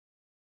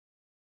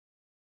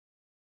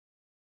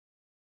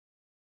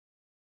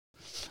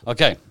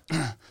Okay,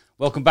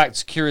 welcome back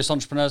to Curious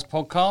Entrepreneurs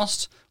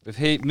Podcast with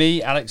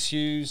me, Alex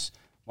Hughes,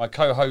 my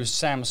co-host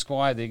Sam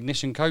Squire, the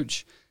Ignition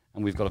Coach,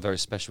 and we've got a very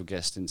special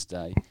guest in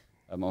today.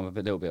 I'm a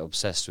little bit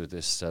obsessed with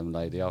this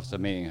lady after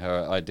meeting her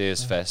at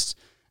Ideas Fest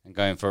and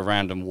going for a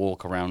random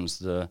walk around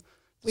the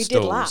we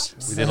stalls. Did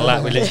laps. We did a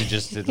lap. We literally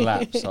just did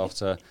laps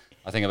after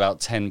I think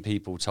about 10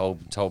 people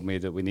told me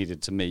that we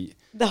needed to meet.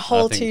 The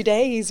whole 2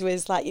 days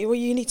was like, well,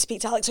 you need to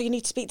speak to Alex or you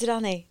need to speak to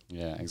Dani.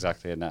 Yeah,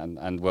 exactly.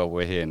 And well,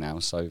 we're here now,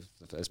 so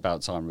it's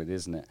about time, really,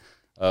 isn't it?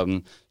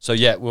 So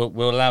yeah,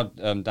 we'll allow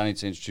Dani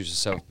to introduce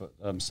herself, but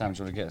Sam, do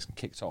you want to get us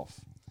kicked off?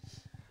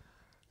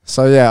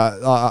 So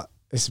yeah,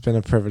 it's been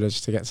a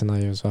privilege to get to know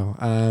you as well.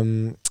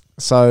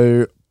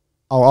 So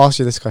I'll ask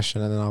you this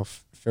question and then I'll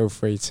feel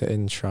free to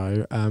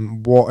intro.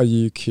 What are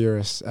you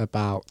curious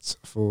about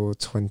for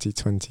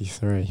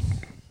 2023?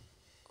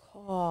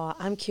 Oh,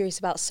 I'm curious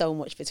about so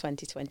much for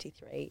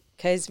 2023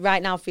 because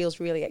right now feels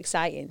really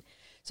exciting.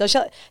 So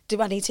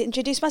do I need to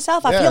introduce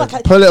myself? I feel like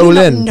I put it all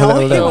in.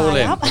 Put it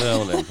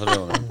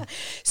all in.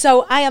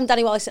 So I am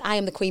Dani Wallace and I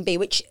am the Queen Bee,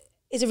 which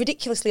is a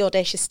ridiculously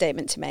audacious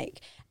statement to make.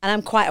 And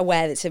I'm quite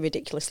aware that it's a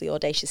ridiculously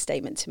audacious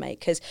statement to make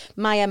because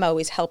my MO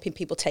is helping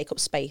people take up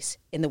space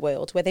in the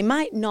world where they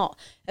might not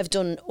have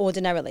done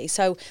ordinarily.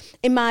 So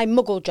in my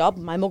muggle job,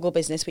 my muggle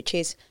business, which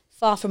is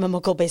far from a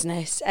muggle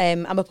business,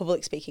 I'm a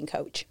public speaking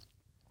coach.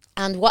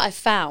 And what I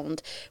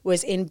found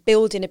was in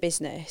building a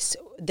business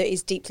that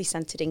is deeply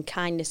centred in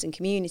kindness and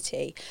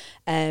community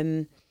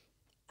and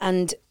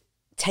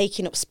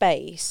taking up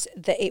space,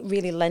 that it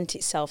really lent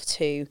itself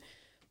to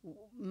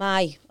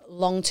my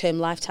long-term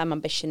lifetime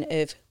ambition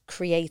of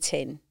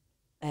creating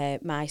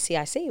my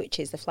CIC, which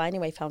is the Fly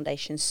Anyway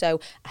Foundation.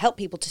 So I help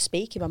people to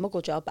speak in my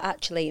muggle job, but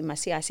actually in my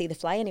CIC, the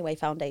Fly Anyway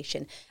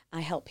Foundation,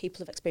 I help people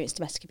who've experienced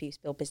domestic abuse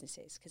build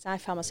businesses because I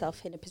found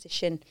myself in a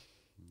position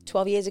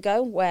 12 years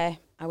ago where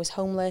I was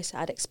homeless.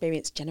 I'd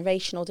experienced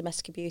generational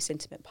domestic abuse,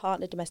 intimate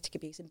partner domestic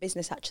abuse, and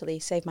business actually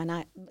saved my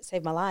life.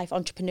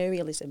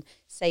 Entrepreneurialism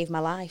saved my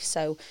life.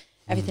 So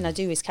everything I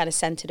do is kind of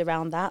centered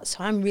around that.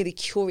 So I'm really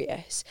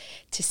curious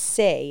to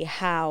see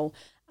how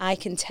I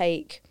can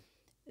take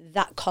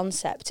that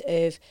concept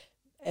of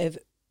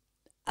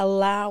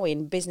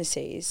allowing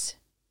businesses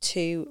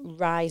to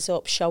rise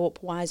up, show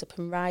up, wise up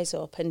and rise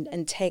up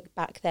and take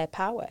back their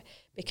power.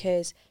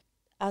 Because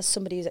as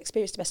somebody who's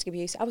experienced domestic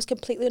abuse, I was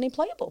completely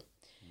unemployable.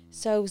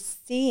 So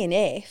seeing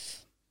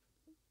if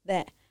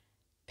that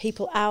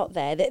people out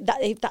there,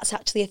 if that's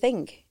actually a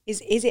thing.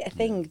 Is it a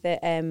thing that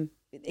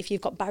if you've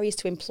got barriers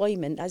to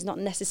employment, there's not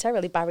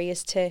necessarily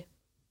barriers to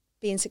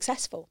being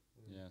successful?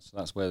 Yeah, so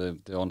that's where the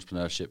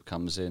entrepreneurship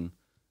comes in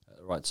at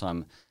the right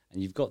time.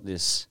 And you've got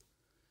this,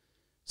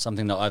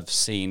 something that I've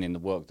seen in the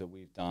work that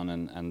we've done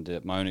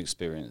and my own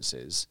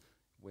experiences,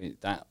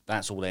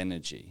 that's all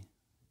energy.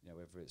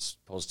 Whether it's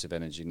positive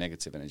energy,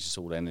 negative energy, it's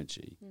all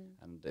energy.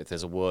 And if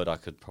there's a word I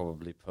could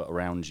probably put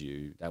around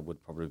you, that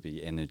would probably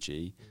be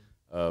energy.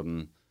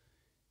 I'm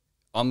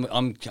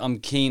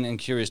keen and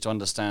curious to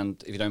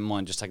understand, if you don't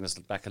mind, just taking us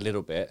back a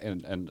little bit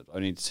and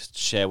only to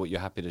share what you're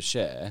happy to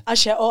share. I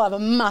share. Oh, I'm a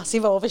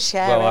massive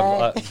oversharer.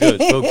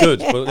 Well,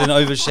 good. Well, then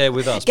overshare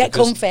with us. Get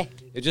comfy.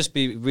 It'd just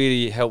be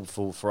really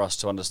helpful for us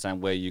to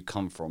understand where you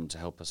come from to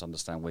help us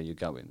understand where you're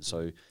going.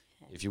 So,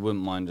 if you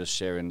wouldn't mind just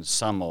sharing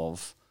some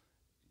of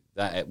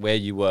that, where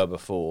you were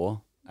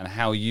before and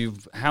how you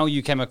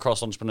came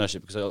across entrepreneurship,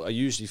 because I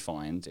usually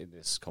find in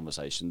this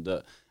conversation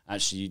that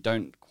actually you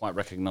don't quite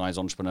recognise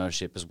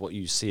entrepreneurship as what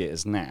you see it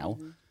as now.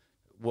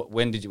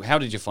 How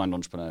did you find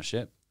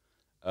entrepreneurship?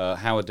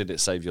 How did it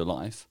save your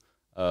life?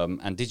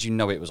 And did you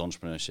know it was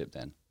entrepreneurship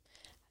then?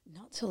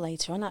 Not till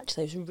later on,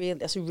 actually.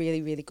 That's a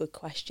really, really good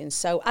question.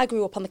 So I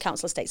grew up on the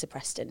council estates of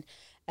Preston,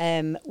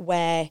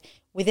 where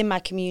within my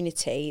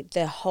community,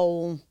 the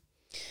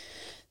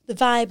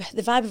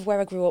vibe of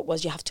where I grew up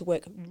was you have to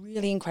work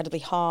really incredibly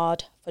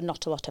hard for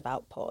not a lot of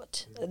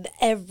output.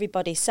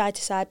 Everybody, side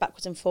to side,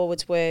 backwards and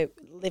forwards, were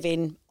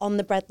living on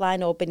the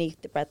breadline or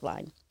beneath the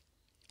breadline.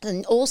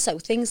 And also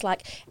things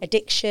like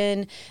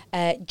addiction,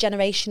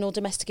 generational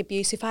domestic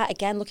abuse. If I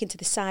again look into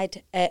the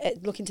side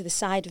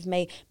of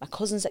me, my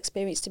cousins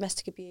experienced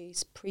domestic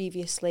abuse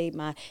previously.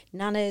 My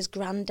nanas,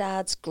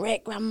 granddads,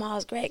 great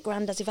grandmas, great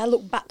granddads. If I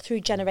look back through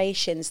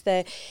generations,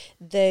 the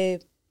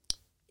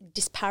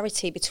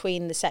disparity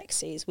between the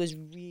sexes was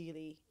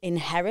really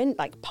inherent,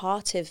 like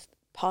part of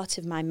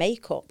my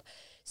makeup.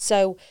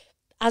 So,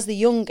 as the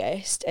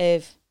youngest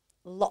of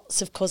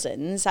lots of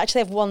cousins, I actually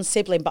have one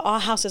sibling, but our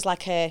house is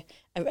like a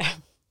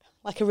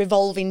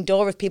revolving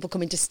door of people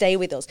coming to stay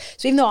with us.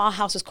 So even though our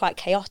house was quite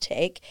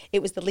chaotic,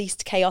 it was the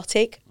least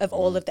chaotic of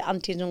all of the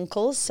aunties and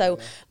uncles. So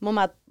Mum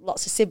had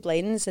lots of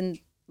siblings and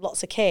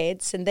lots of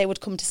kids, and they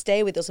would come to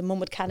stay with us, and Mum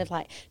would kind of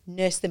like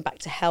nurse them back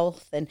to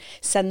health and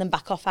send them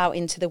back off out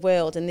into the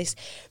world. And this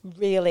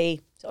really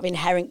sort of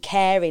inherent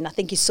caring, I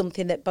think, is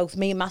something that both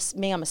me and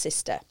my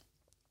sister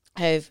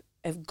have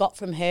got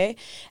from her.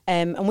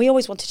 And we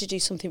always wanted to do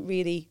something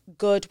really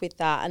good with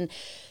that. And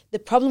the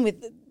problem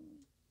with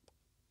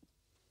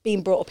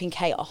being brought up in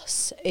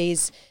chaos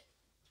is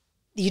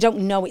you don't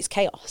know it's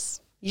chaos.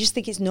 You just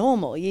think it's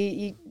normal.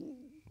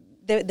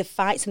 The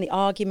fights and the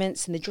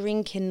arguments and the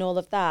drinking and all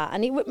of that.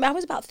 And I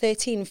was about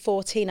 13,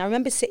 14. I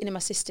remember sitting in my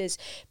sister's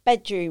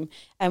bedroom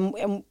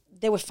and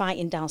they were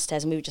fighting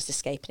downstairs and we were just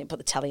escaping it, put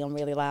the telly on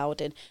really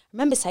loud. And I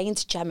remember saying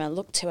to Gemma, I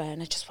looked to her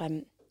and I just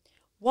went,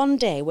 one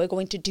day we're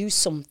going to do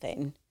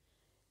something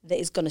that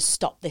is going to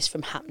stop this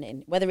from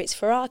happening, whether it's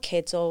for our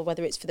kids or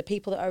whether it's for the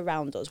people that are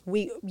around us.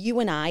 You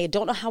and I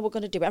don't know how we're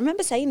going to do it. I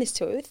remember saying this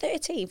to her, we were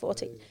 13,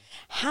 14.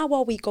 How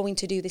are we going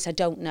to do this? I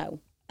don't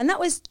know. And that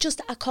was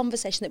just a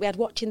conversation that we had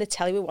watching the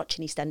telly. We were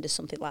watching EastEnders,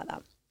 something like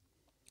that.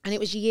 And it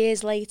was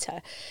years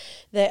later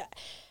that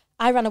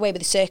I ran away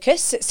with the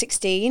circus at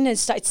 16 and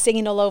started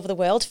singing all over the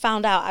world,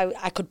 found out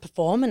I could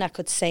perform and I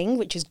could sing,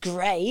 which was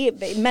great.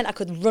 But it meant I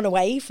could run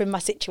away from my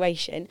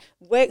situation,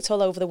 worked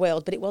all over the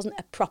world, but it wasn't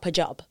a proper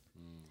job.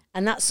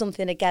 And that's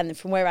something, again,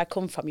 from where I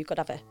come from, you've got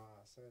to have a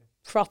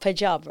proper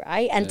job,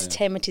 right? Yeah.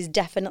 Entertainment is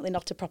definitely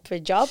not a proper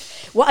job.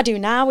 What I do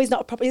now is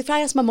not a proper... If I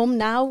ask my mum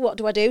now, what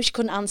do I do? She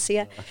couldn't answer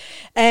you.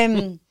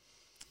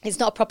 It's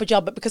not a proper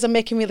job, but because I'm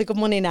making really good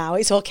money now,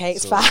 it's okay,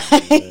 it's fine.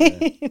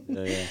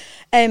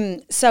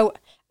 So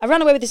I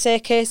ran away with the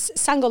circus,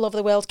 sang all over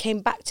the world, came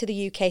back to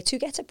the UK to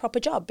get a proper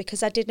job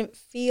because I didn't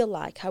feel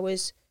like I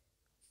was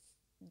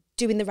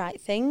doing the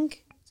right thing.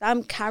 So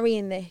I'm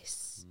carrying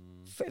this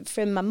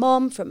from my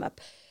mum, from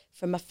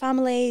my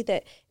family,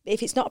 that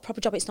if it's not a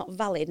proper job, it's not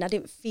valid. And I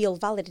didn't feel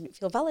valid, didn't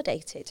feel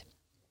validated.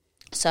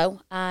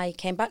 So I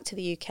came back to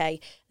the UK and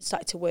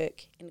started to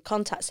work in a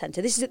contact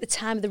centre. This is at the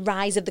time of the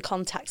rise of the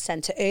contact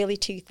centre, early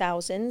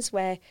 2000s,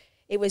 where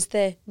it was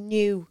the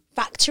new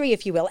factory,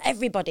 if you will.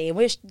 Everybody,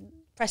 and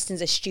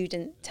Preston's a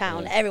student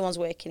town, everyone's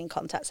working in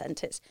contact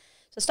centres.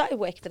 So I started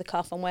working for the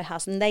Carphone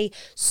Warehouse, and they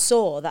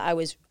saw that I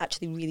was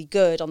actually really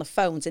good on the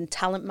phones and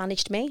talent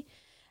managed me.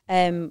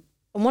 And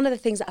one of the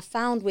things that I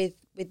found with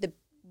the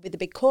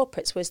big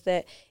corporates was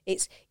that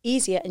it's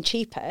easier and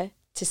cheaper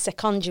to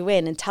second you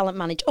in and talent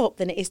manage up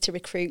than it is to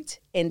recruit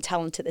in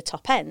talent at the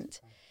top end.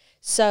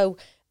 So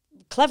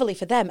cleverly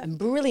for them and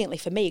brilliantly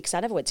for me, because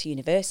I never went to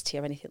university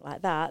or anything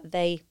like that,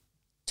 they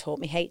taught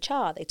me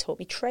HR, they taught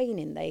me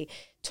training, they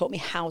taught me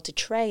how to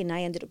train.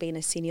 I ended up being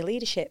a senior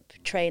leadership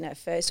trainer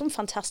for some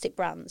fantastic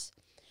brands.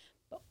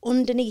 But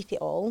underneath it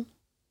all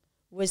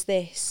was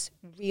this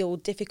real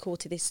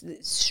difficulty, this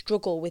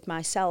struggle with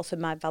myself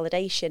and my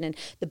validation, and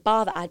the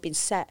bar that I'd been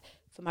set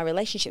for my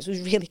relationships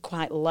was really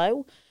quite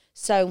low.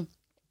 So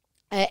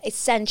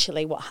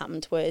essentially what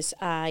happened was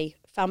I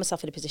found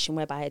myself in a position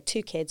whereby I had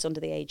 2 kids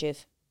under the age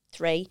of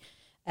 3.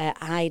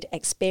 I'd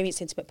experienced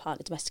intimate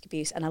partner domestic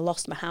abuse and I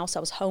lost my house. I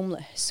was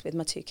homeless with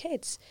my 2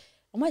 kids.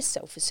 I went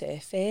sofa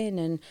surfing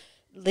and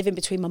living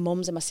between my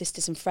mum's and my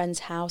sister's and friend's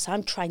house.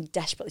 I'm trying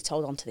desperately to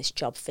hold on to this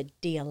job for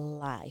dear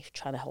life,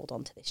 trying to hold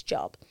on to this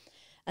job.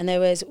 And there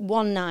was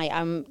one night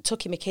I'm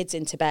tucking my kids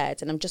into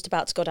bed and I'm just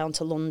about to go down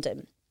to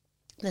London.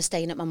 They're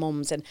staying at my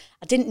mum's and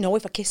I didn't know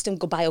if I kissed them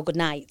goodbye or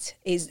goodnight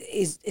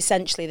is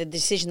essentially the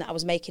decision that I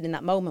was making in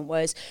that moment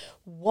was,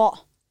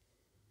 what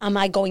am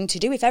I going to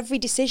do? If every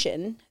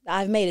decision that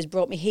I've made has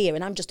brought me here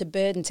and I'm just a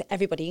burden to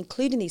everybody,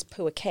 including these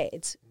poor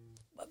kids,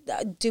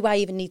 do I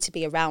even need to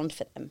be around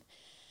for them?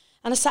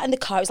 And I sat in the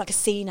car. It was like a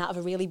scene out of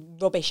a really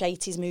rubbish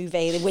 80s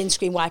movie. The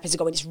windscreen wipers are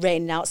going, it's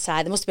raining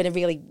outside. There must have been a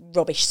really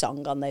rubbish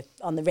song on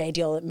the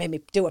radio that made me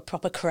do a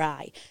proper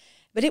cry.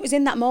 But it was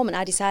in that moment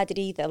I decided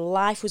either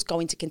life was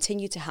going to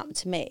continue to happen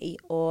to me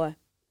or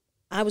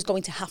I was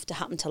going to have to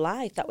happen to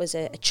life. That was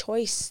a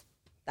choice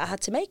that I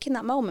had to make in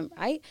that moment,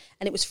 right?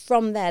 And it was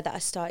from there that I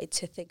started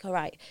to think, all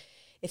right,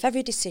 if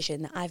every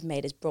decision that I've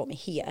made has brought me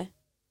here,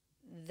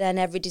 then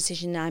every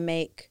decision I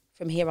make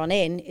from here on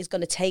in is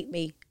going to take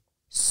me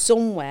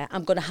somewhere.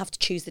 I'm going to have to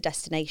choose the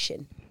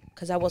destination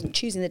because I wasn't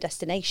choosing the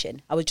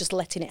destination. I was just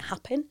letting it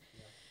happen.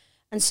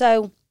 And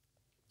so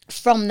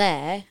from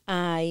there,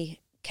 I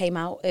came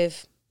out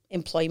of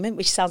employment,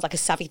 which sounds like a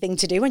savvy thing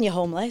to do when you're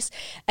homeless.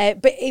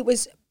 But it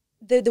was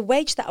the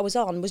wage that I was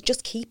on was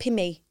just keeping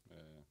me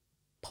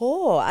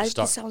poor.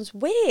 It sounds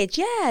weird,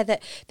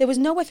 that there was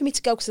nowhere for me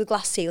to go because of the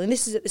glass ceiling.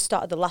 This is at the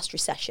start of the last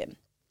recession.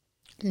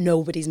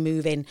 Nobody's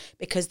moving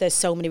because there's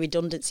so many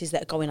redundancies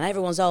that are going on.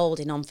 Everyone's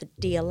holding on for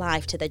dear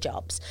life to their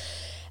jobs.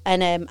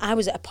 And I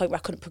was at a point where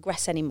I couldn't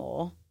progress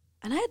anymore.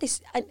 And I had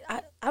this,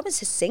 I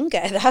was a singer.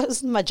 That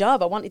was my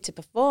job. I wanted to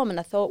perform. And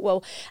I thought,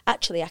 well,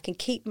 actually, I can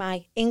keep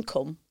my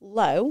income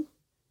low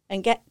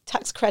and get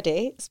tax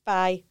credits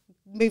by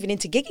moving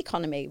into gig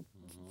economy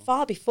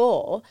far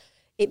before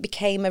it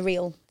became a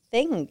real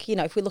thing. You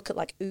know, if we look at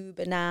like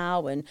Uber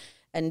now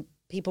and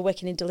people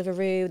working in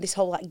Deliveroo, this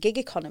whole like gig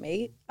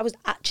economy, I was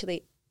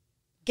actually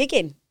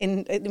gigging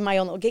in my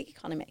own little gig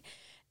economy.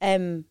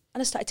 And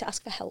I started to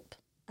ask for help.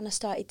 And I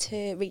started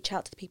to reach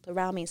out to the people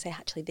around me and say,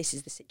 actually, this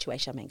is the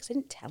situation I'm in, because I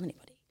didn't tell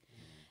anybody.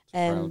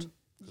 Proud.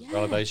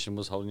 Validation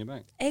was holding you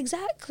back.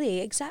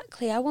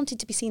 Exactly. I wanted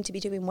to be seen to be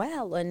doing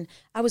well. And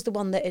I was the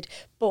one that had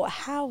bought a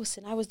house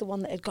and I was the one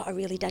that had got a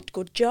really dead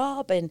good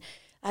job. And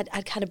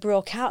I'd kind of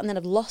broke out and then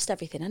I'd lost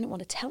everything. I didn't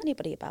want to tell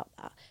anybody about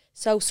that.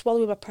 So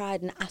swallowing my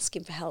pride and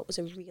asking for help was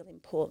a real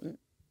important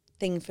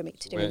thing for me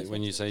to do.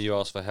 When you say you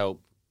asked for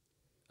help,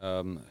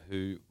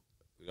 who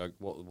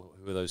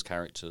are those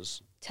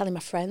characters? Telling my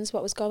friends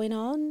what was going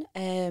on.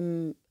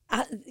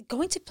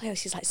 Going to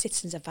places like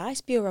Citizens Advice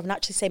Bureau and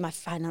actually say my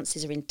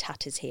finances are in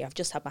tatters here. I've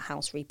just had my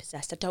house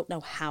repossessed. I don't know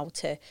how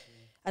to.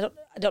 I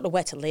don't know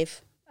where to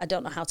live. I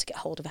don't know how to get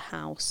hold of a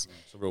house.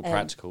 It's a real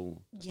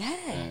practical.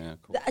 Yeah,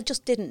 cool. I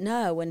just didn't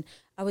know, and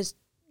I was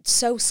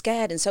so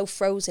scared and so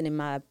frozen in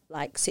my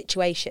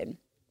situation.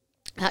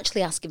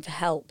 Actually asking for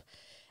help,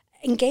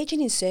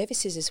 engaging in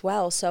services as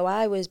well. So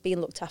I was being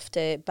looked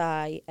after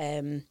by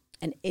an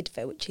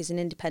IDVA, which is an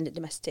independent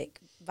domestic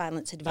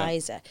violence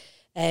advisor.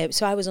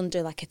 So I was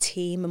under like a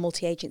team, a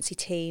multi-agency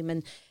team,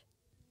 and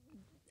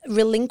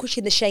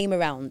relinquishing the shame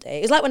around it.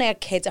 It was like when I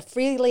had kids, I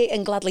freely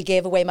and gladly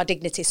gave away my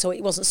dignity so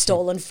it wasn't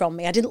stolen from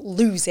me. I didn't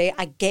lose it,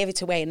 I gave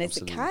it away, and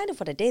it's kind of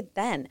what I did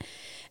then.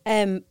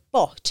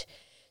 But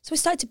so we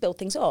started to build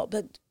things up,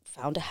 but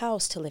found a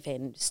house to live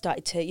in,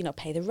 started to,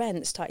 pay the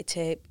rent, started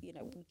to,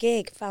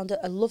 gig, found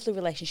a lovely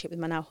relationship with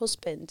my now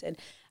husband. And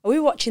we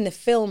were watching the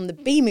film, the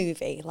B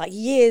movie, like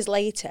years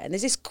later. And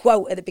there's this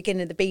quote at the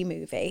beginning of the B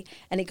movie,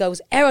 and it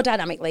goes,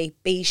 aerodynamically,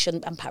 bees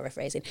shouldn't, I'm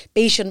paraphrasing,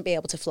 bees shouldn't be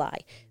able to fly.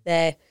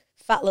 Their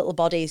fat little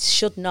bodies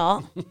should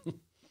not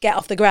get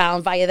off the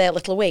ground via their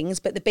little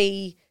wings, but the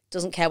bee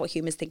doesn't care what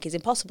humans think is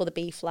impossible. The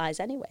bee flies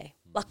anyway.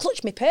 I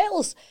clutched my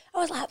pearls. I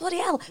was like, bloody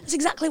hell, that's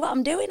exactly what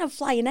I'm doing. I'm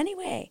flying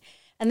anyway.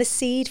 And the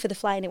seed for the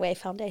Flying Away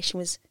Foundation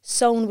was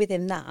sown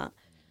within that.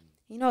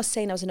 I was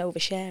saying I was an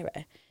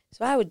oversharer.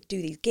 So I would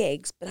do these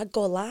gigs, but I'd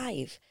go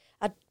live.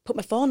 I'd put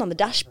my phone on the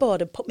dashboard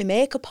and put my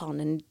makeup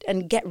on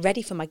and get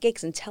ready for my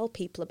gigs and tell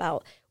people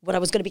about what I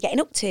was going to be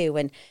getting up to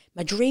and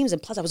my dreams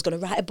and plans. I was going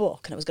to write a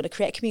book and I was going to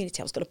create a community.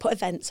 I was going to put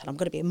events on. I'm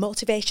going to be a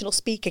motivational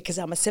speaker because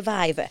I'm a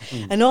survivor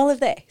and all of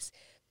this.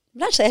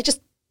 But actually, I just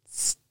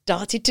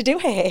started to do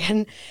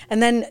it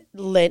and then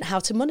learned how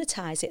to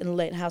monetize it and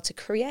learn how to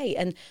create.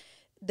 And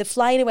the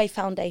Flying Away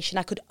Foundation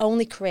I could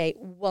only create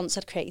once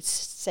I'd created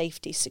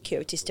safety,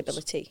 security,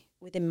 stability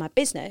within my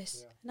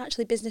business. Yeah. And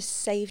actually business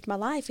saved my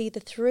life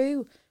either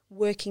through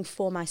working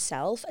for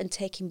myself and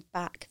taking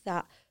back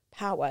that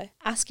power,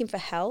 asking for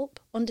help,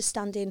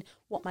 understanding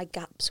what my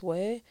gaps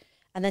were,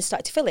 and then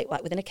started to fill it,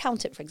 like with an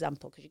accountant, for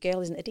example, because your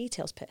girl isn't a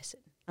details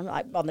person. I'm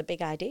like on the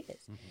big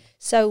ideas. Mm-hmm.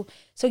 So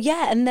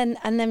yeah, and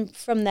then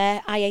from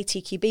there,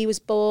 IATQB was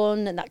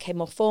born, and that came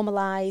more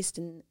formalised,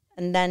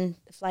 and then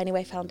the Flying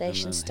Away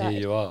Foundation started.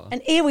 Here you are.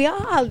 And here we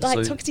are,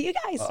 talking to you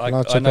guys.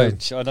 I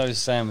know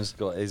Sam has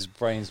got his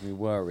brain's me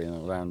worrying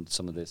around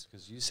some of this,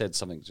 because you said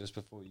something just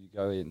before you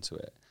go into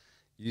it.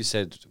 You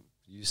said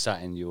you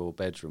sat in your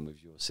bedroom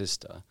with your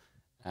sister,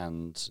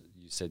 and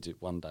you said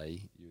that one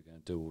day you were going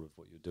to do all of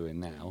what you're doing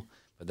now.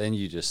 But then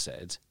you just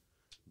said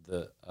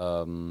that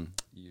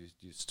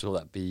you saw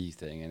that bee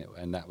thing,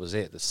 and that was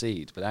it, the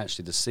seed. But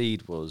actually, the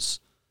seed was.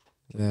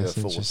 Yeah,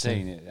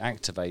 14, it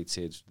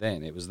activated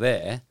then, it was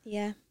there.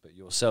 Yeah. But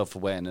your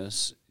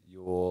self-awareness,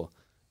 your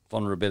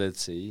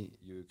vulnerability,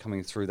 you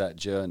coming through that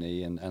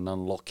journey and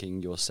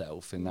unlocking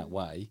yourself in that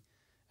way,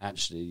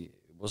 actually,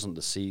 it wasn't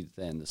the seed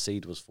then, the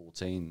seed was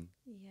 14.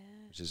 Yeah.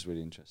 Which is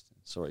really interesting.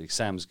 Sorry,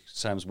 Sam's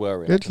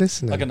worrying. Good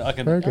listening. I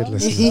can Very good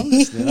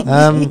listening.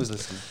 I'm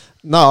listening.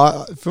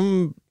 No,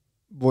 from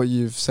what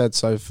you've said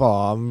so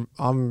far,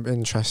 I'm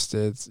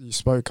interested. You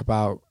spoke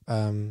about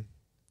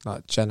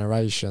like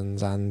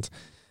generations and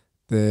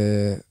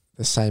the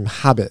same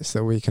habits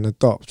that we can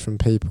adopt from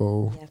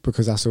people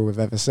because that's all we've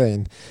ever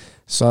seen.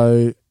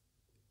 So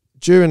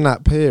during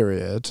that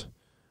period,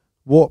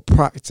 what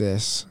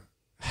practice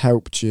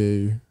helped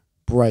you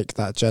break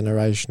that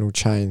generational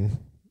chain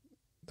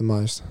the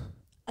most?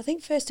 I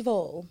think first of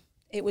all,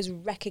 it was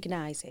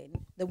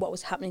recognising that what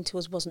was happening to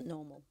us wasn't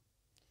normal.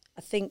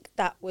 I think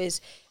that was,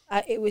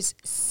 it was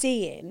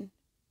seeing,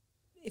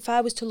 if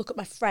I was to look at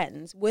my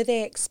friends, were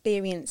they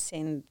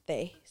experiencing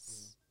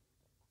this?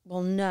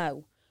 Well,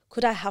 no.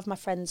 Could I have my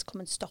friends come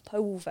and stop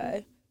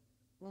over?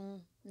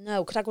 Well,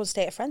 no. Could I go and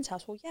stay at a friend's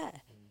house? Well, yeah.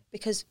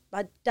 Because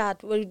my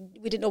dad, we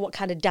didn't know what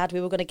kind of dad we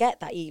were going to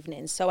get that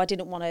evening, so I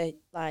didn't want to,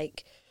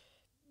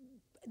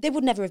 they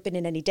would never have been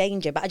in any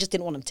danger, but I just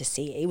didn't want him to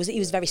see it. He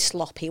was very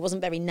sloppy. It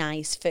wasn't very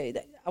nice food.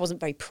 I wasn't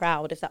very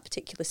proud of that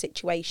particular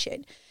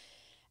situation.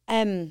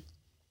 And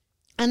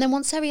then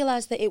once I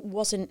realised that it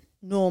wasn't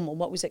normal,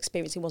 what I was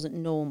experiencing wasn't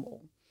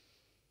normal,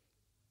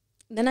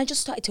 then I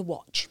just started to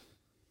watch.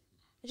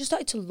 I just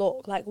started to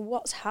look,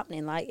 what's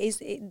happening?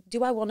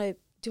 Do I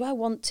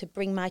want to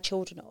bring my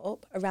children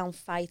up around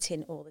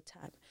fighting all the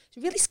time? It's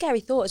a really scary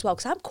thought as well,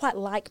 because I'm quite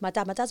like my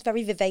dad. My dad's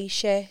very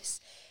vivacious.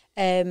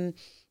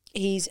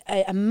 He's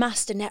a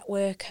master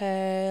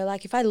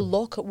networker. If I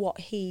look at what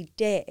he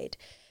did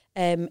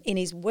in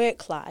his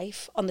work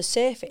life, on the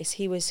surface,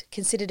 he was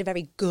considered a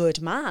very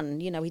good man.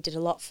 He did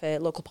a lot for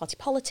local party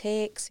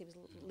politics. He was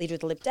leader of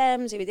the Lib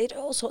Dems. He did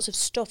all sorts of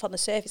stuff on the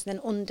surface. And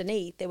then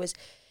underneath, there was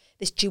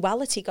this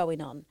duality going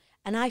on.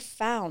 And I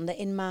found that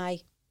in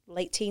my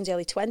late teens,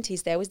 early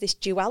 20s, there was this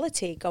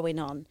duality going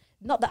on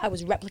not that I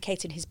was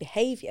replicating his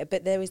behaviour,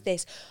 but there was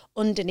this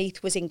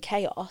underneath was in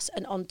chaos,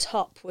 and on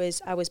top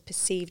was I was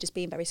perceived as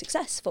being very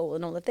successful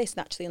and all of this. And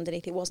actually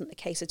underneath it wasn't the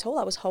case at all.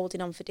 I was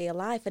holding on for dear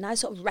life, and I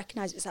sort of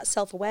recognised it's that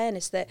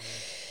self-awareness that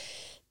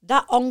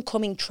that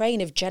oncoming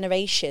train of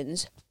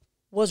generations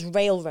was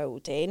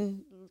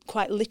railroading.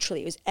 Quite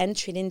literally, it was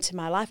entering into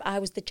my life. I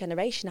was the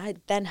generation. I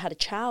then had a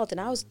child, and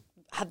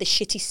had this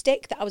shitty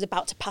stick that I was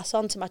about to pass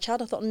on to my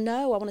child. I thought,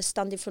 no, I want to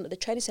stand in front of the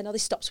train and say, no,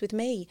 this stops with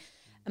me.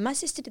 And my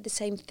sister did the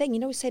same thing. You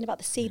know, we're saying about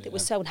the seed that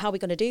was sown, how are we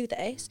going to do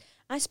this?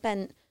 I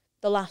spent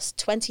the last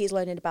 20 years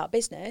learning about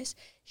business.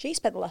 She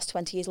spent the last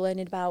 20 years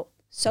learning about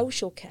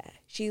social care.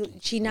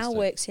 She now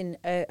works in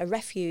a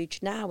refuge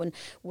now, and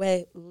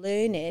we're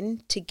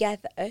learning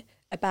together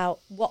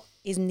about what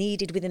is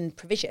needed within the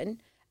provision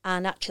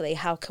and actually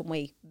how can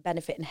we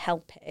benefit and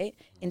help it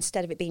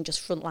instead of it being just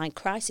frontline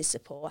crisis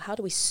support. How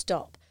do we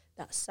stop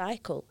that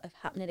cycle of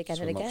happening again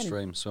and again?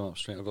 Swim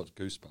upstream. I've got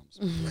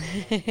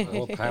goosebumps.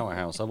 What a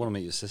powerhouse. I want to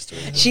meet your sister.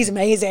 She's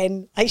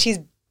amazing. Like, she's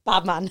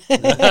bad man.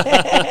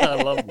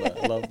 I love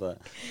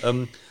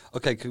that.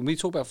 Okay, can we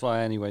talk about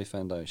Fly Anyway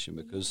Foundation?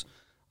 Because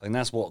I think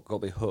that's what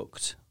got me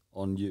hooked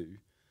on you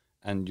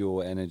and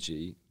your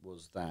energy,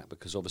 was that,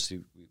 because obviously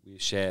we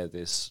share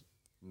this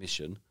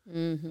mission.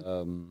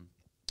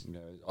 You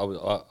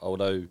know,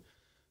 although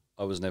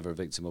I was never a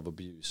victim of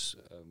abuse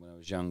when I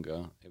was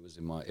younger,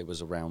 it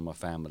was around my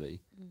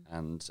family,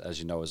 and as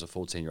you know, as a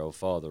 14-year-old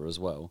father as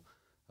well,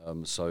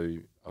 so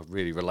I've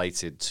really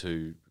related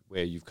to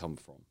where you've come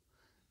from.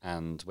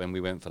 And when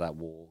we went for that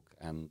walk,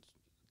 and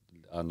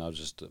I was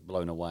just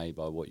blown away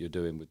by what you're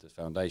doing with the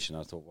foundation,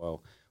 I thought,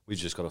 well, we've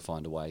just got to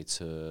find a way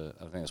to,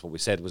 I think that's what we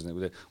said,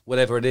 wasn't it?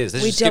 Whatever it is,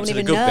 let's just skip to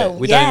the good bit.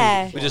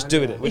 We just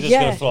do it. We're just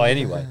going to fly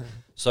anyway.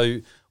 So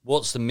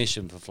what's the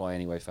mission for Fly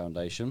Anyway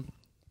Foundation?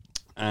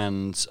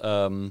 And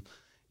you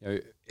know,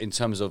 in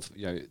terms of,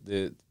 you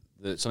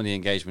know, some of the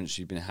engagements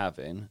you've been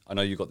having, I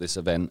know you've got this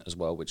event as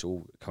well, which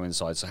all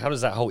coincides. So how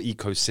does that whole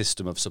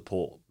ecosystem of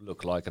support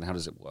look like, and how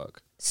does it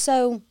work?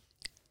 So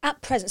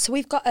at present,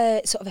 we've got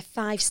a sort of a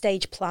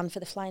 5-stage plan for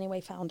the Fly Anyway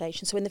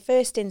Foundation. So in the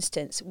first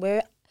instance,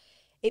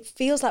 it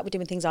feels like we're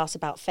doing things arse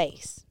about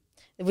face.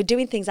 We're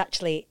doing things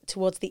actually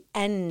towards the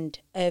end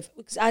of,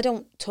 because I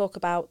don't talk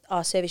about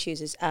our service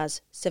users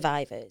as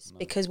survivors,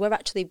 because we're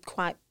actually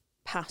quite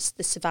past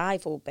the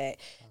survival bit.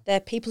 They're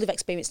people who've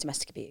experienced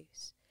domestic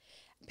abuse.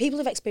 People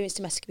who've experienced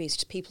domestic abuse,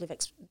 just people who've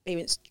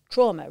experienced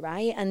trauma,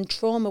 right? And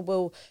trauma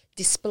will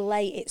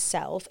display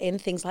itself in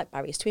things like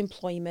barriers to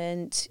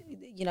employment,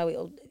 you know,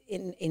 it'll,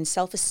 in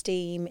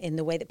self-esteem, in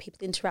the way that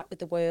people interact with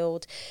the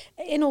world,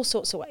 in all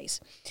sorts of ways.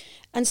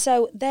 And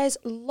so there's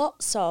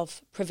lots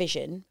of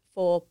provision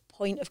for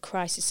point of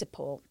crisis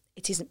support.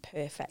 It isn't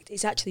perfect.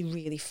 It's actually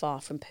really far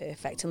from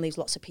perfect and leaves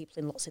lots of people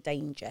in lots of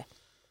danger.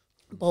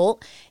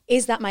 But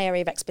is that my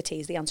area of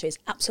expertise? The answer is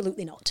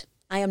absolutely not.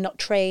 I am not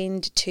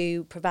trained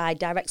to provide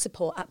direct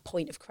support at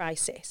point of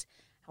crisis.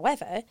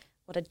 However,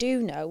 what I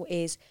do know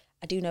is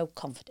I do know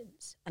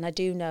confidence, and I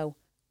do know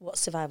what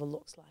survival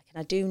looks like. And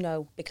I do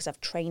know, because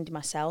I've trained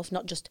myself,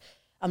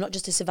 I'm not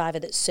just a survivor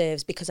that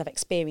serves because I've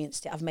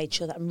experienced it. I've made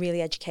sure that I'm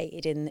really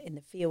educated in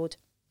the field.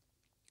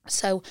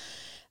 So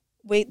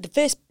the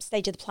first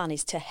stage of the plan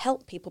is to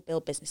help people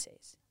build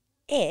businesses.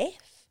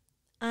 If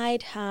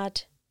I'd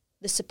had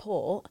the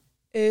support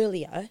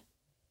earlier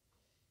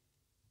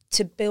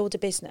to build a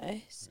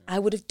business, I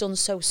would have done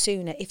so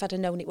sooner if I'd have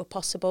known it were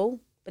possible.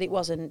 But it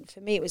wasn't.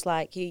 For me, it was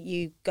like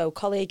you go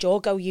college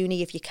or go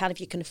uni if you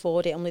can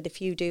afford it. Only the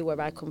few do. Where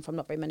I come from,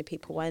 not very many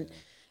people went.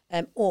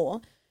 And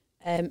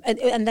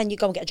then you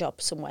go and get a job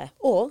somewhere.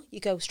 Or you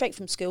go straight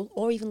from school,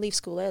 or even leave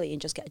school early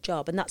and just get a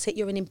job. And that's it.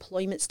 You're in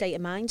employment state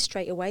of mind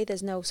straight away.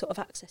 There's no sort of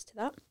access to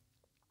that.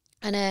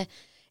 And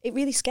it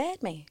really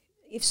scared me.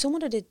 If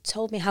someone had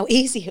told me how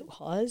easy it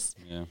was,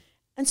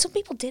 and some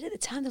people did at the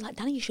time, they're like,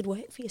 Dani, you should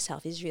work for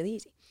yourself. It's really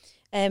easy.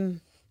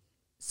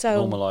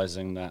 So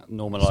normalising that.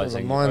 It's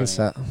a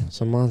mindset.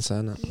 It's a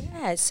mindset, isn't it?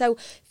 Yeah. So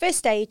first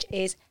stage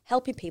is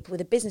helping people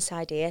with a business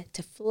idea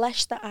to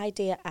flesh that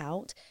idea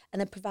out and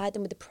then provide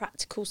them with the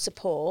practical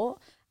support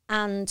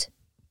and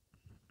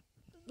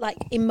like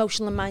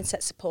emotional and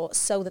mindset support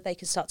so that they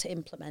can start to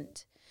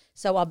implement.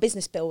 So our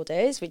business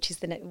builders, which is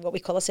what we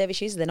call our service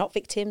users, they're not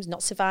victims,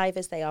 not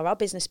survivors, they are our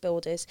business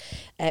builders.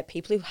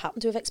 People who happen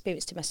to have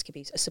experienced domestic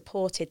abuse are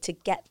supported to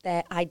get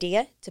their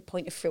idea to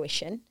point of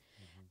fruition,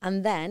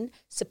 and then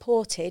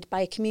supported by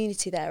a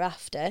community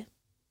thereafter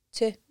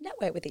to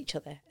network with each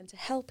other and to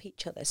help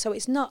each other. So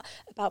it's not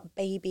about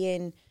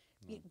babying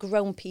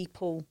grown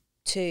people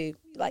to,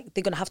 like,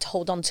 they're going to have to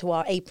hold on to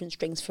our apron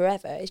strings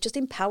forever. It's just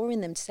empowering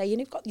them to say, you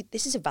know,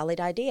 this is a valid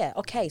idea.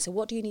 Okay, so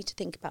what do you need to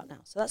think about now?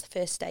 So that's the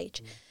first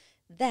stage.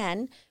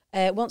 Then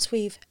once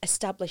we've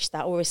established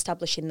that, or we're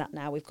establishing that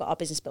now, we've got our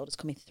business builders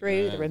coming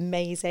through. They're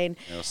amazing.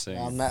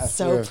 I met a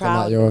so few of them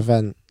proud. at your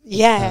event.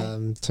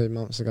 2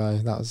 months ago.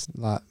 That was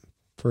like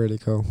really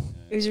cool.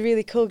 It was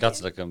really cool.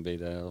 Gutted I couldn't be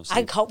there.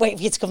 Obviously. I can't wait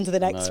for you to come to the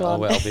next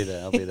one. I'll be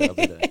there.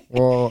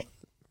 Well,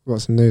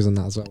 got some news on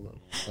that as well.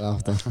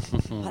 After.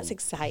 That's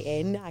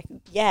exciting.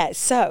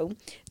 So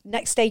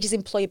next stage is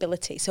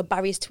employability. So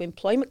barriers to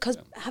employment, because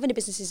having a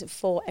business isn't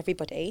for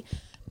everybody.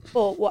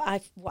 But what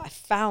I've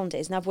found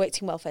is, and I've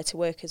worked in welfare to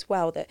work as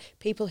well, that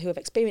people who have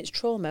experienced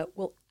trauma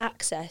will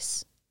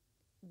access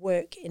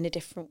work in a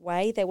different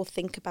way. They will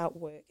think about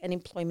work and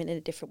employment in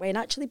a different way, and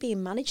actually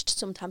being managed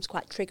sometimes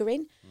quite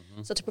triggering.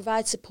 Mm-hmm. So to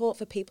provide support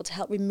for people to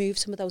help remove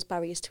some of those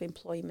barriers to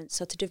employment.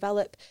 So to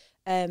develop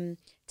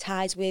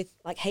ties with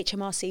like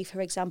HMRC, for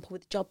example,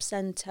 with the job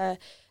centre,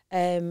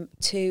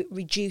 to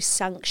reduce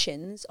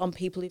sanctions on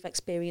people who've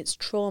experienced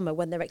trauma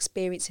when they're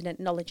experiencing and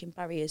acknowledging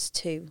barriers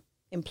to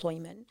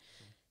employment.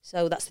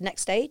 So that's the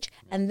next stage.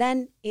 And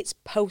then it's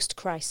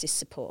post-crisis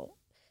support.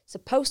 So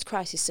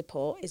post-crisis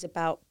support is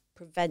about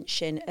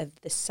prevention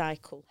of the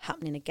cycle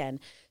happening again.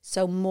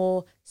 So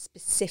more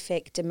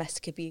specific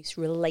domestic abuse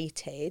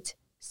related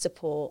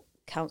support,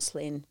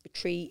 counselling,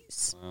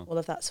 retreats, all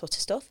of that sort of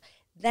stuff.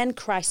 Then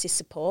crisis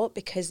support,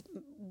 because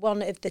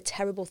one of the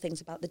terrible things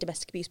about the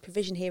domestic abuse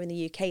provision here in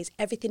the UK is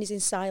everything is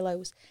in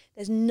silos.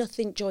 There's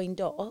nothing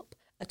joined up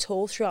at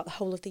all throughout the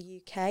whole of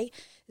the UK.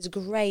 There's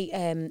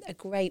a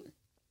great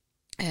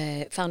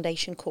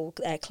foundation called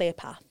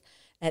ClearPath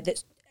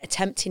that's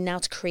attempting now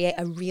to create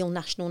a real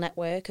national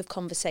network of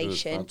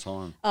conversation.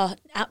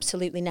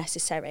 Absolutely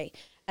necessary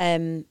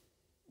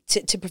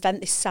to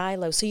prevent this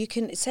silo. So you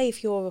can say,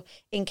 if you're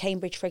in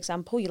Cambridge, for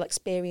example, you'll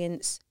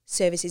experience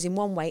services in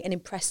one way, and in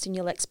Preston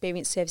you'll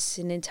experience services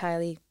in an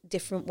entirely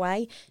different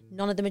way.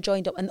 None of them are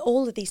joined up, and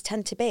all of these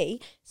tend to be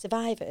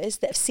survivors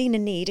that have seen a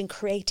need and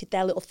created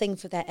their little thing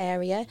for their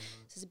area.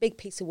 So there's a big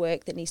piece of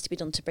work that needs to be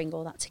done to bring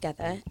all that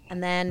together.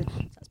 And then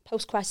that's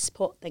post-crisis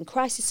support, then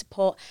crisis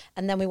support,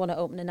 and then we want to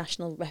open a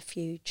national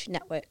refuge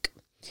network.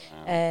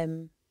 Wow.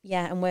 And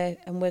we're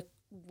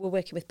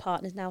working with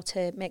partners now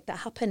to make that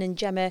happen. And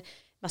Gemma,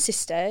 my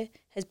sister,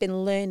 has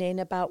been learning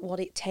about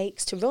what it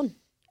takes to run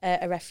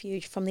a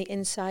refuge from the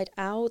inside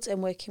out,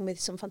 and working with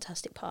some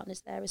fantastic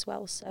partners there as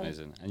well. So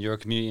amazing. And you're a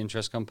community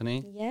interest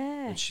company.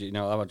 Yeah. Which,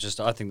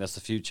 I think that's the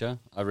future.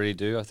 I really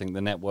do. I think the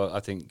network,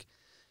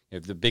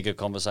 the bigger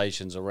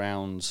conversations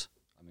around,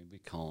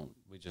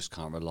 we just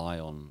can't rely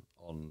on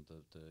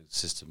the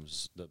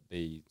systems that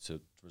be to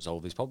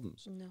resolve these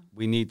problems. No.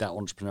 We need that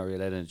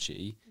entrepreneurial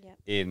energy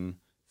in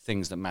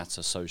things that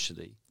matter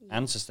socially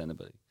and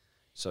sustainably.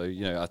 So,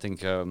 I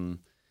think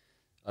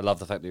I love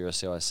the fact that you're a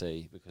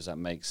CIC, because that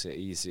makes it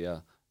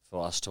easier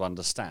for us to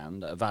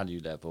understand at a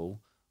value level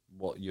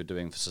what you're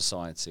doing for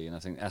society. And I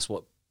think that's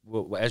what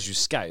as you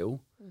scale,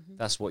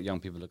 that's what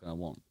young people are going to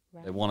want.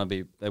 Right. They want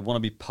to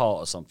be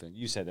part of something.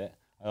 You said it.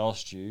 I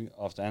asked you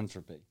after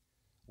Anthropy,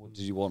 what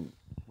did you want?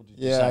 What did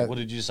you say? What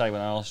did you say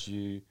when I asked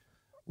you?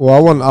 Well,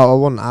 I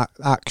want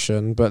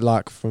action, but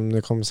like from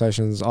the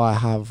conversations I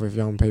have with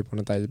young people on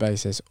a daily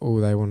basis, all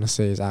they want to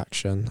see is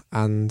action.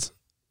 And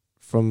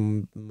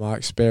from my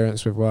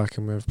experience with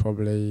working with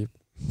probably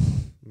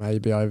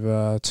maybe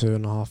over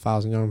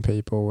 2,500 young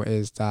people,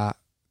 is that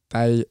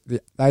they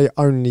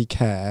only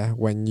care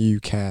when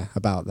you care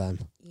about them,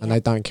 and they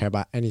don't care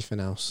about anything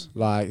else.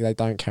 Like, they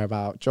don't care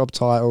about job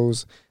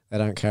titles, they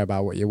don't care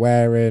about what you're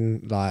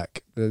wearing.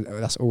 Like,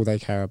 that's all they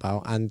care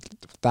about, and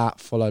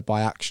that followed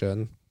by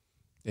action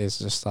is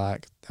just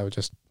like they'll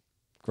just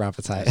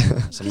gravitate.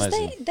 It's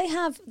amazing.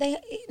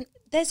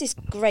 There's this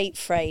great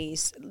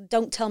phrase: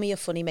 "Don't tell me you're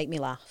funny, make me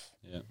laugh."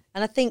 Yeah.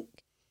 And I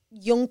think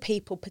young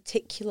people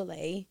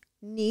particularly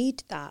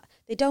need that.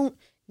 They don't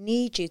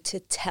need you to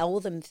tell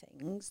them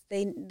things.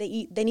 They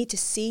need to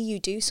see you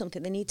do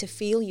something. They need to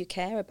feel you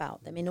care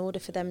about them in order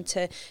for them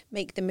to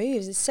make the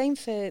moves. It's the same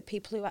for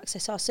people who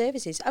access our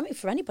services.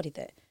 For anybody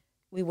that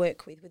we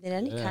work with within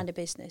any kind of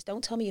business.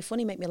 Don't tell me you're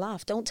funny, make me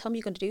laugh. Don't tell me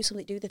you're going to do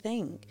something, do the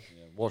thing.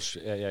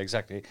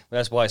 Exactly. Well,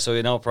 that's why. So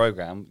in our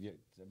program, it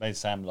made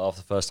Sam laugh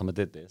the first time I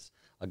did this.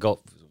 I got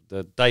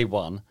the day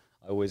one.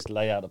 I always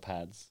lay out the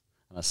pads.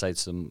 And I say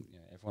to them,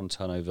 everyone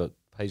turn over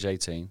page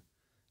 18, and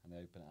they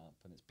open it up,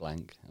 and it's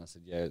blank. And I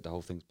said, the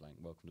whole thing's blank.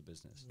 Welcome to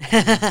business.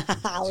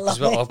 I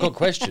love it. I've got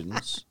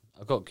questions.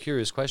 I've got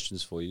curious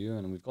questions for you,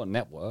 and we've got a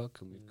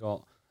network, and we've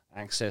got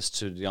access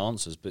to the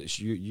answers, but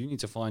you need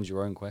to find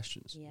your own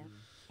questions. Yeah.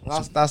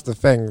 That's the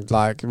thing,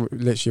 like,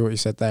 literally what you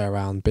said there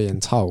around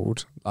being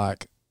told.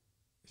 Like,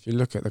 if you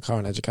look at the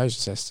current education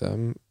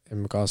system,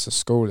 in regards to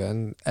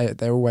schooling,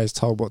 they're always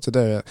told what to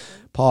do.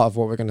 Part of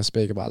what we're going to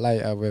speak about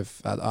later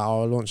with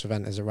our launch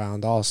event is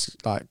around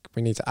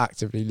we need to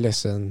actively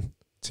listen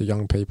to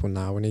young people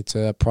now. We need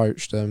to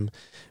approach them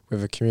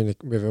with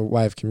a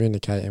way of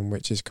communicating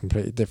which is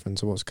completely different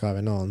to what's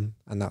going on,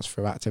 and that's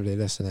through actively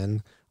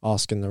listening,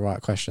 asking the right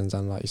questions,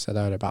 and like you said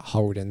earlier about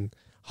holding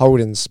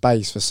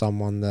space for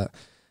someone that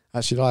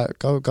actually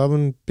go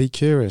and be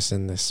curious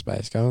in this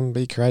space, go and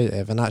be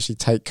creative, and actually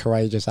take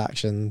courageous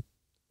action.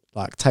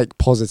 Like, take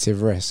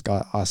positive risk,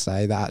 I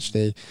say, that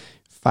actually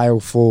fail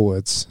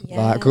forwards.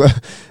 Yeah. We good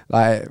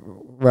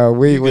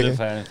at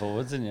failing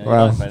forwards, didn't you?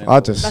 Well, I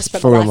just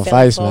fall on my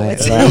face, mate.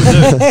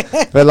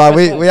 But like,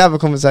 we have a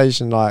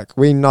conversation, like,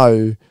 we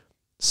know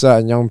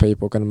certain young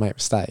people are going to make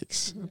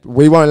mistakes.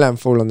 We won't let them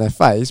fall on their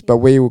face, but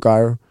we will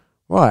go,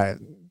 right,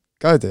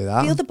 go do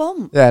that. Feel the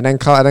bump. Yeah, and then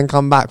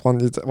come back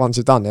once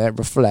you've done it,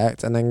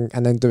 reflect, and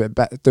then do it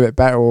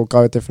better, or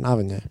go a different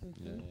avenue.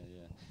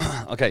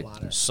 Yeah. Okay,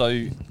 so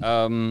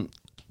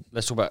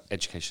let's talk about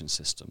education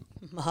system.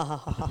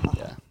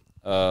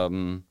 Yeah.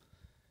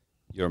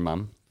 You're a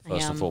mum,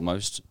 first and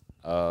foremost.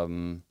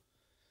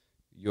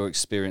 Your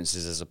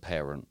experiences as a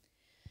parent,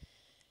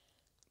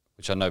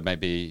 which I know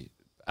maybe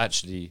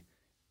actually,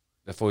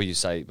 before you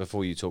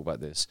talk about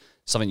this,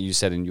 something you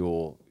said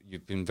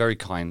you've been very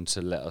kind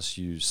to let us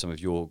use some of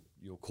your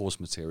course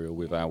material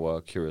with our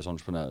Curious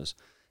Entrepreneurs,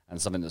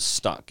 and something that's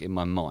stuck in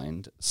my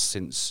mind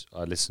since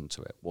I listened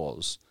to it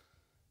was,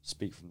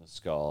 speak from the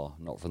scar,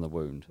 not from the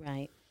wound.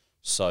 Right.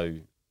 So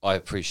I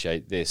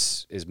appreciate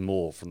this is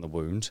more from the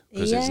wound,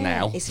 because it's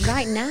now. It's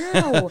right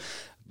now.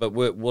 But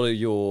what are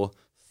your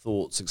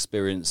thoughts,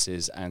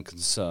 experiences, and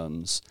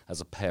concerns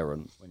as a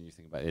parent when you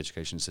think about the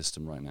education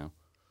system right now?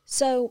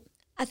 So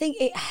I think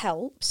it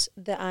helps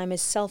that I'm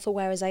as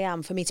self-aware as I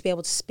am for me to be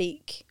able to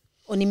speak,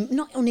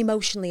 not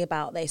unemotionally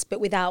about this,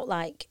 but without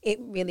like it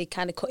really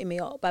kind of cutting me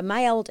up. But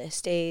my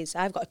eldest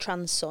I've got a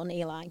trans son,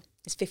 Eli,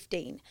 he's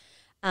 15.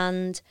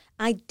 And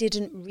I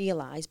didn't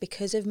realise,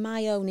 because of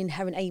my own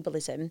inherent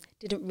ableism,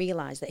 didn't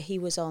realise that he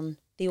was on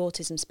the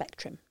autism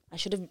spectrum. I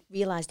should have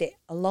realised it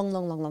a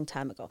long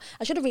time ago.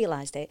 I should have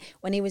realised it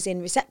when he was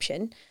in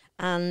reception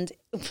and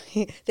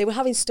they were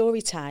having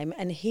story time,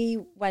 and he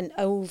went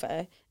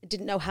over,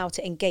 didn't know how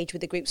to engage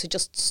with the group, so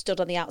just stood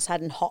on the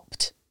outside and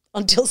hopped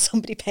until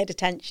somebody paid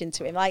attention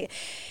to him. Like,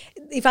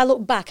 if I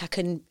look back, I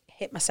can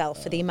hit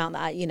myself for the amount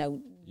that I,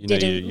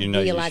 didn't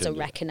realise or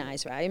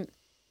recognise, right?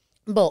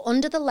 But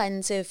under the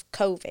lens of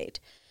COVID,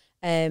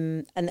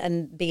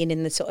 and being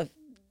in the sort of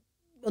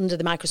under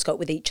the microscope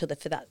with each other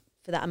for that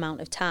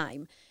amount of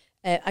time,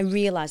 I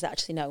realised that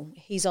actually no,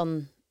 he's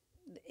on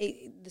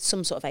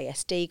some sort of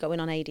ASD, going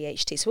on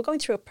ADHD. So we're going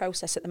through a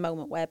process at the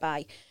moment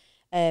whereby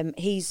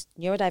he's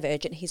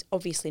neurodivergent. He's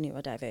obviously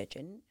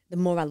neurodivergent. The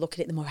more I look at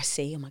it, the more I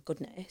see, oh my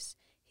goodness.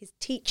 His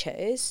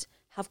teachers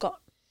have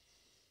got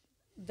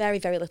very,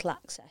 very little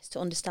access to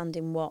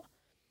understanding what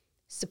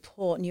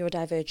support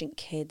neurodivergent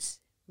kids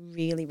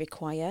really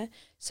require.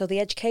 So the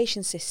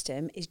education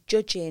system is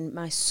judging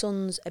my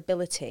son's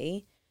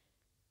ability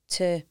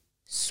to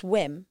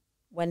swim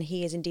when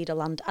he is indeed a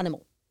land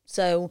animal.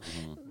 So,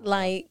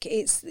 like,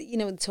 it's,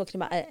 talking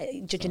about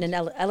judging an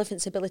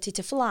elephant's ability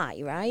to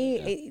fly,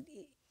 right? Yeah.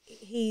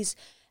 He's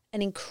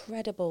an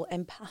incredible,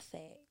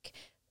 empathic,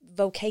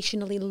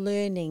 vocationally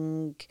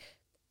learning,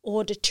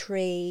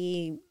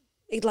 auditory,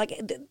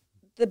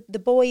 the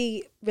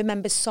boy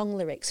remembers song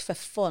lyrics for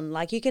fun.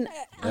 Like, you can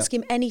ask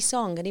him any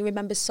song and he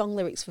remembers song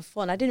lyrics for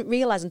fun. I didn't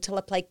realise until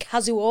I played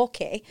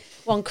Kazuoke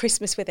one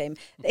Christmas with him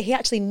that he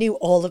actually knew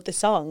all of the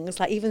songs,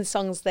 like even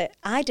songs that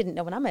I didn't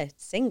know when I'm a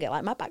singer.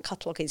 Like, my back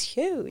catalogue is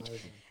huge.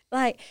 Amazing.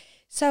 Like,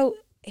 so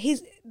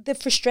the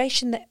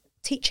frustration that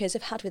teachers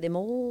have had with him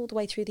all the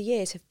way through the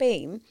years have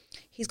been,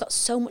 he's got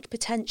so much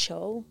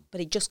potential, but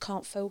he just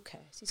can't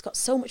focus. He's got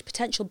so much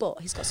potential,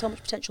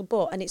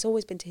 and it's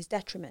always been to his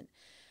detriment.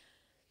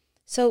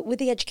 So with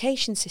the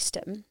education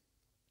system,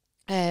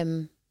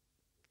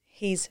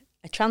 he's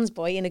a trans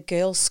boy in a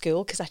girls'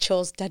 school because I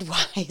chose dead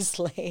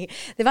wisely.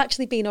 They've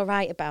actually been all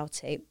right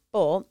about it,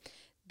 but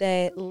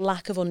their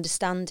lack of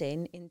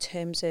understanding in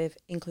terms of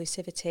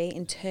inclusivity,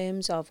 in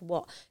terms of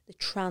what the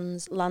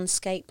trans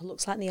landscape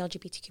looks like, and the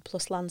LGBTQ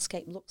plus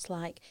landscape looks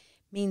like,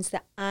 means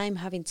that I'm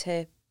having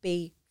to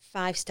be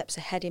 5 steps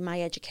ahead in my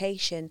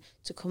education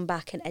to come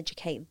back and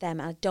educate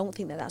them. And I don't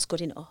think that that's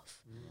good enough.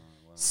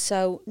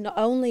 So not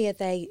only are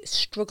they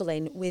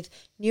struggling with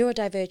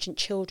neurodivergent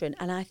children,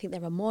 and I think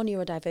there are more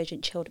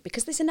neurodivergent children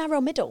because there's a narrow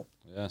middle.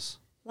 Yes.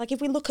 Like,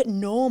 if we look at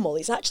normal,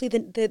 it's actually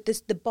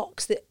the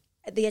box that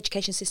the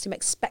education system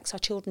expects our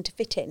children to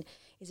fit in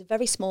is a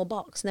very small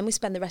box, and then we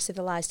spend the rest of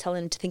their lives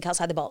telling them to think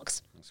outside the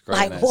box. That's great.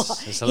 Like,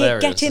 what? It's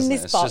hilarious, get in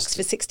this it's box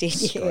for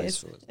 16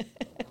 years.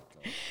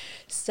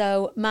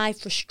 So my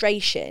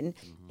frustration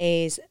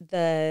is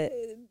the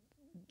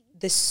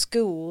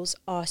schools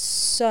are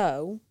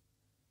so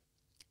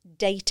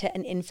data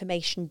and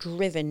information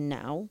driven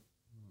now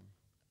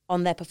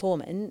on their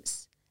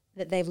performance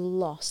that they've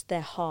lost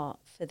their heart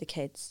for the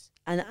kids.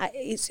 And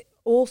it's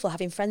awful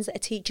having friends that are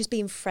teachers,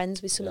 being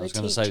friends with some of the teachers.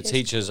 I was going to say,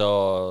 teachers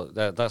are,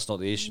 that's not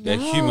the issue. No,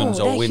 they're humans.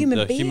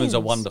 Humans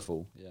are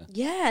wonderful.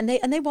 Yeah, and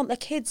they want their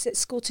kids at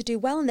school to do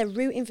well, and they're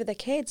rooting for their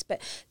kids,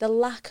 but the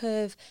lack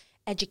of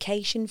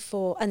education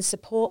for and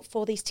support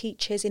for these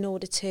teachers in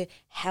order to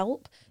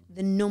help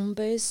the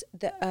numbers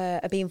that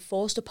are being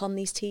forced upon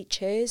these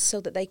teachers,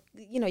 so that they,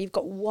 you've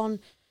got one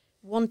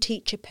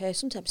teacher per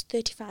sometimes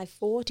 35,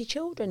 40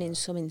 children in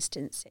some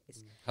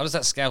instances. How does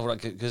that scale?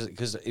 Like,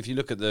 because if you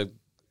look at the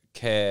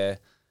care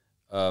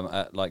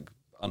at like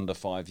under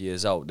 5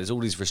 years old, there's all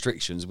these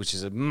restrictions, which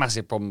is a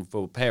massive problem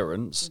for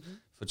parents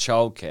for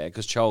childcare,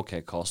 because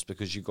childcare costs,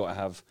 because you've got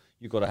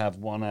to have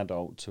one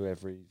adult to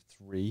every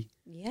 3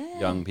 Yeah.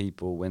 young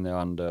people when they're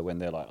under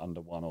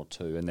 1 or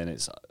 2, and then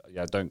it's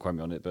don't quote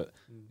me on it, but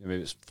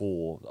maybe it's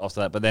 4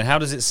 after that. But then how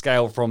does it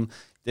scale from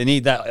they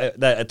need that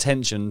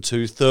attention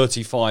to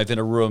 35 in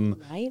a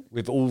room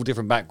with all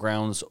different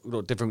backgrounds,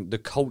 the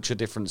culture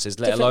differences,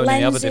 let different alone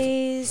any other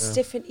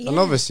different. And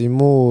obviously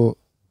more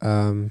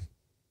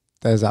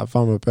there's that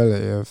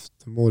vulnerability of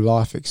the more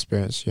life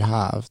experience you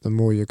have, the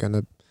more you're going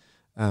to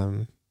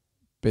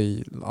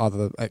be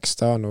other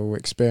external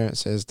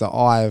experiences that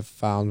I've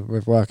found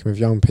with working with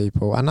young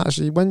people. And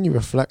actually, when you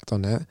reflect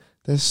on it,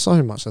 there's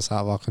so much that's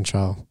out of our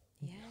control.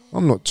 Yeah.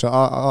 I'm not.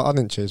 I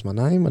didn't choose my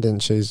name. I didn't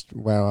choose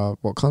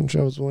what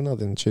country I was born in. I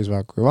didn't choose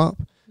where I grew up.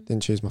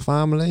 Didn't choose my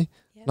family.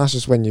 Yeah. And that's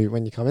just when you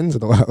come into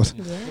the world.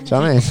 Yeah. Do you know what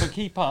I mean? So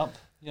keep up.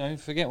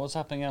 Forget what's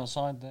happening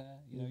outside there.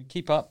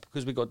 Keep up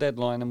because we've got a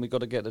deadline and we've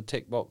got to get the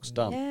tick box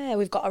done. Yeah,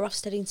 we've got our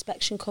Ofsted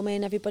inspection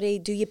coming. Everybody,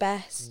 do your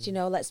best.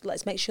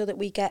 Let's make sure that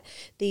we get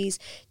these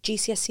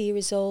GCSE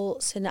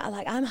results. And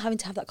I'm having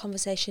to have that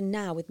conversation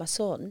now with my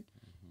son.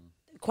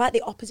 Quite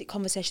the opposite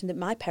conversation that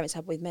my parents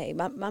had with me.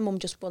 My mum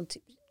just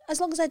wanted, as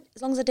long as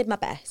I did my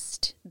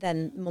best,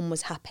 then mum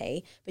was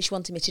happy. But she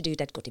wanted me to do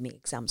dead good in my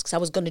exams because I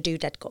was going to do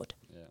dead good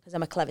because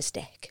I'm a clever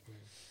stick.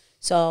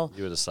 So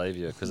you were the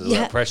saviour because of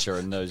that pressure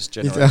and those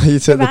generations. You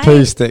took the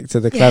poo stick to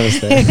the clever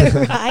stick.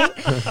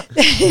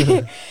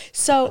 Right.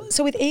 So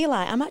with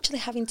Eli, I'm actually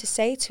having to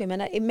say to him,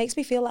 and it makes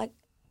me feel like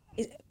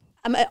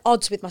I'm at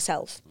odds with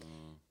myself,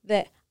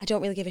 that I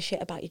don't really give a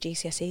shit about your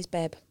GCSEs,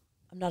 babe.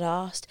 I'm not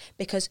arsed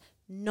because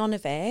none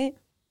of the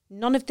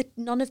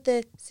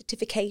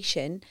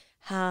certification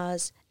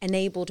has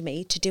enabled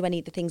me to do any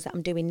of the things that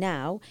I'm doing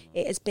now.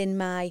 It has been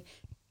my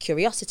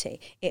curiosity.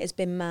 It has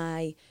been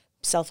my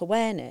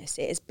self-awareness.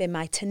 It has been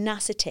my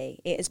tenacity.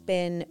 It has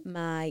been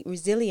my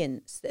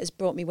resilience that has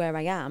brought me where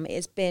I am. It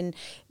has been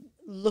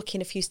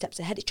looking a few steps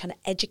ahead. It's trying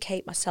to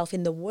educate myself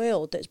in the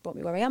world that has brought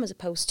me where I am, as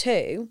opposed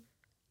to,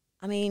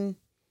 when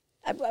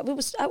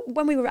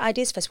we were at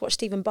Ideas Fest, watched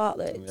Stephen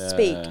Bartlett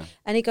speak,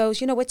 and he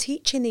goes, we're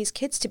teaching these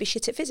kids to be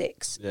shit at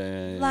physics.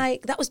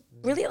 Like, that was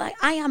brilliant. Like,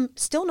 I am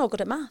still no good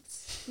at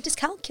maths. I'm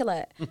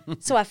dyscalculate.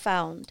 So I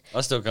found.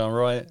 I still can't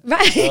write.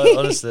 Right.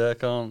 Honestly, I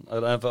can't.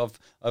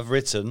 I've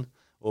written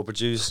or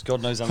produced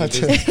God knows how many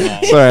business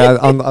plans. Sorry,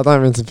 I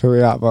don't mean to pull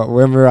you out, but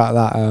when we were at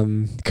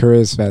that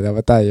careers fair the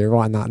other day, you were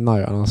writing that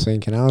note, and I was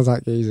thinking, how's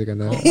that geezer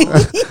gonna?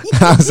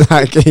 How's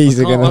that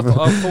geezer gonna?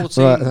 I'm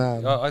 14.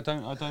 I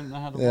don't know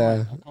how to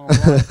write. I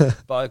can't write,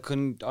 but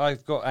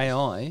I've got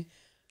AI,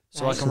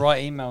 so I can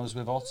write emails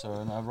with Otter,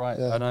 and I write,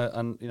 and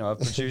I've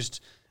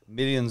produced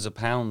millions of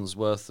pounds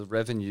worth of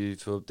revenue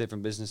for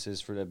different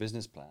businesses through their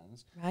business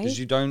plans. Because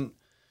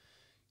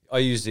I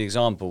use the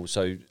example,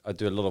 so I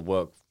do a lot of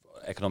work.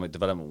 Economic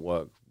development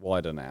work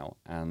wider now,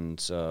 and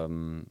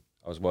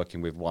I was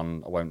working with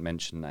one, I won't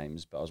mention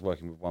names, but I was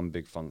working with one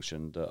big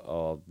function that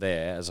are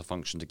there as a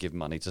function to give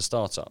money to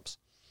startups,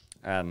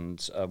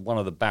 and one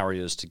of the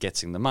barriers to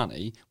getting the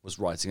money was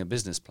writing a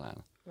business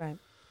plan. Right.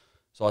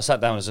 So I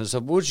sat down and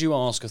said, would you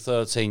ask a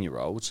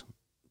 13-year-old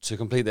to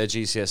complete their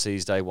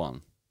GCSEs day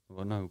one?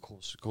 Well, no, of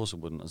course I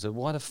wouldn't. I said,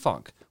 why the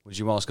fuck would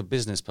you ask a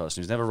business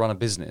person who's never run a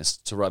business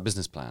to write a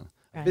business plan?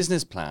 Right. A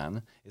business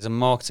plan is a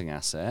marketing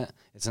asset.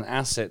 It's an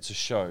asset to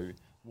show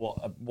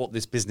what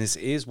this business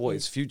is, what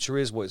its future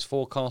is, what its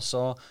forecasts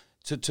are.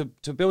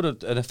 To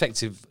build an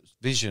effective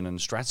vision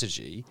and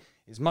strategy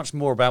is much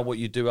more about what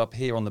you do up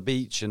here on the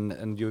beach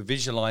and you're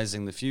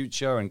visualizing the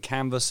future and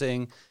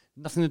canvassing.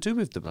 Nothing to do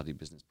with the bloody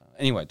business plan.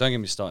 Anyway, don't get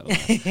me started on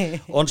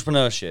that.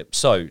 Entrepreneurship.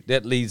 So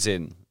that leads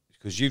in,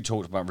 because you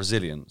talked about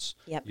resilience.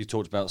 Yep. You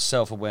talked about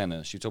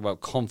self-awareness. You talked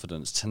about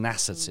confidence,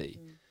 tenacity,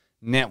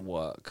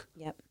 network.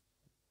 Yep.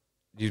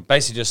 You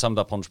basically just summed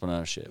up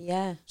entrepreneurship.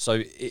 Yeah.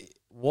 So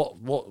what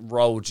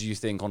role do you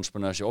think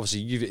entrepreneurship,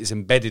 obviously it's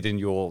embedded in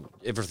your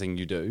everything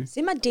you do. It's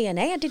in my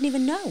DNA. I didn't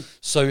even know.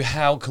 So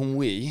how can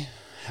we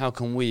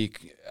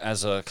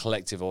as a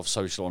collective of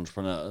social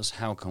entrepreneurs,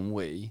 how can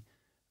we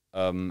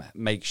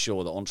make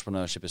sure that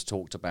entrepreneurship is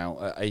talked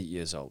about at 8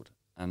 years old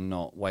and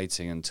not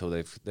waiting until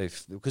they've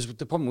because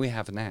the problem we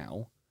have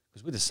now,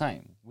 because we're the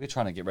same. We're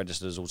trying to get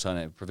registered as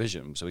alternative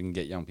provision so we can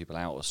get young people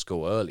out of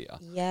school earlier.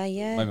 Yeah. At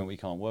the moment we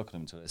can't work on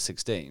them until they're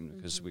 16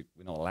 because we're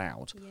not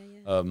allowed.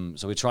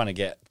 So we're trying to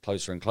get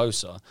closer and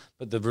closer.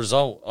 But the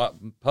result,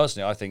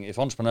 personally, I think if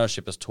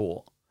entrepreneurship is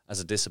taught as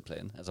a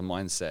discipline, as a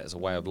mindset, as a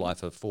way of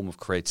life, a form of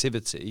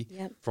creativity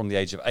from the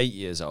age of 8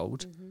 years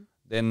old,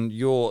 then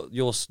your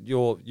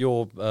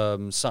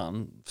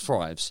son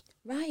thrives.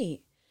 Right.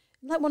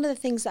 Like one of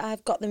the things that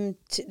I've got them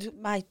to,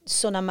 my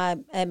son and my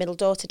middle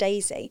daughter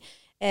Daisy,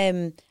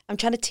 I'm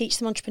trying to teach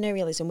them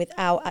entrepreneurialism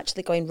without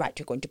actually going, right,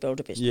 you're going to build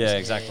a business. Yeah,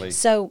 exactly.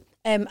 So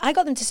I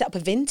got them to set up a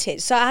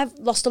vintage. So I've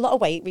lost a lot of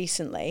weight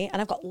recently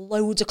and I've got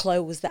loads of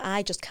clothes that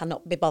I just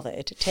cannot be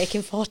bothered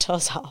taking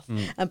photos of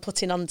and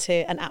putting onto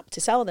an app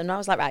to sell them. And I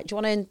was like, right, do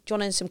you want to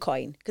earn some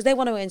coin? Because they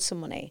want to earn some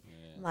money. Yeah.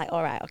 I'm like,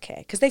 all right, okay.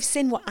 Because they've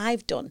seen what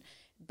I've done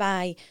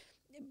by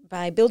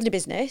building a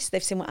business.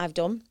 They've seen what I've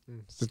done.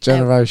 It's the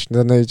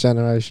new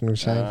generational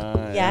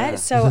change.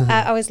 So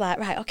I was like,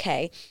 right,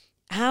 okay,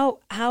 how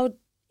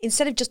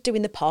instead of just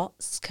doing the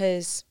pots,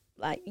 because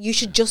like you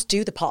should just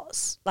do the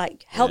pots,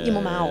 like help your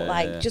mum out,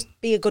 like just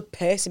be a good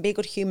person, be a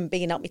good human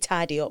being, help me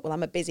tidy up. Well,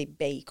 I'm a busy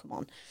bee, come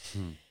on.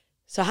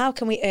 So how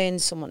can we earn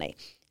some money?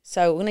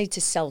 So we need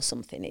to sell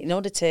something. In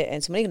order to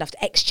earn some money, you're going to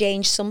have to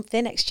exchange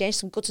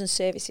some goods and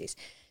services.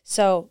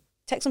 So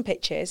take some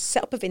pictures,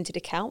 set up a Vinted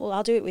account. Well,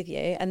 I'll do it with you.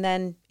 And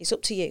then it's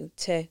up to you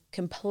to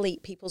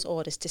complete people's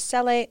orders, to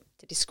sell it,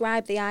 to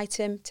describe the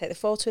item, take the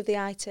photo of the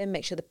item,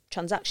 make sure the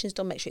transaction's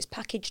done, make sure it's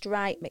packaged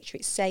right, make sure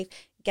it's safe,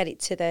 get it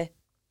to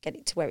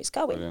where it's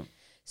going. Brilliant.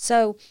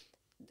 So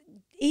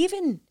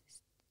even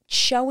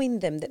showing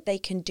them that they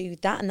can do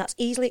that, and that's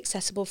easily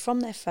accessible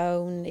from their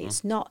phone.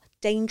 It's not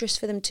dangerous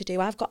for them to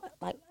do. I've got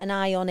like an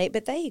eye on it,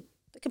 but they're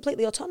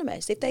completely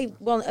autonomous. If they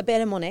want a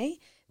bit of money,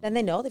 then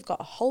they know they've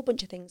got a whole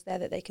bunch of things there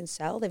that they can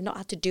sell. They've not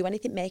had to do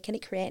anything, make any,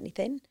 create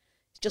anything.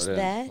 It's just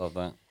there. Love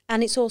that.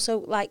 And it's also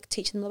like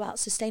teaching them about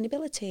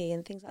sustainability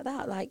and things like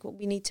that. Like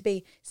we need to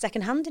be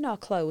secondhand in our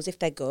clothes. If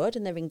they're good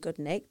and they're in good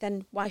nick,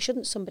 then why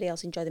shouldn't somebody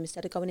else enjoy them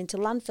instead of going into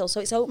landfill? So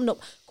it's opened up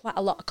quite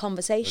a lot of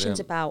conversations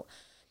about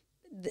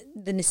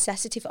the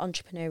necessity for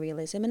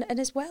entrepreneurialism, and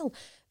as well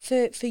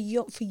for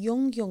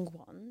young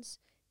ones.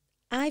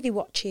 Ivy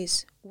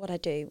watches what I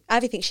do.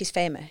 Ivy thinks she's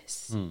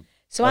famous.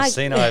 So I've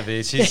seen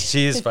Ivy.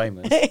 She is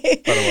famous, by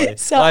the way.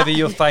 So Ivy,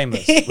 you're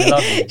famous. We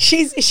love you.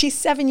 She's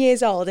 7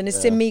 years old and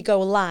has seen me go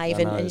live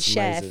and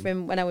share amazing.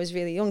 From when I was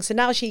really young. So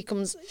now she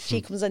comes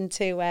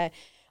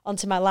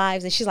onto my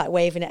lives and she's like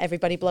waving at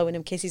everybody, blowing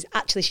them kisses.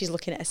 Actually, she's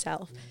looking at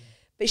herself.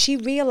 But she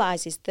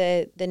realises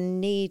the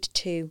need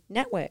to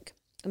network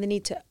and the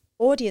need to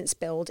audience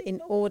build in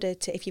order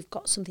to, if you've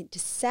got something to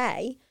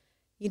say,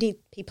 you need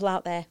people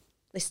out there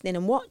listening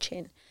and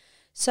watching.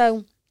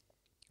 So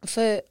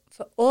for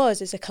us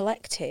as a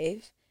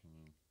collective,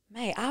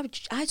 mate,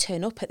 I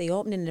turn up at the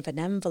opening of an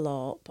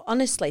envelope,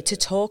 honestly, to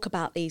talk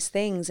about these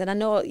things. And I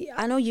know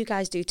you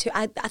guys do too.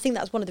 I think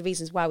that's one of the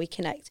reasons why we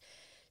connect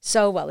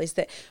so well, is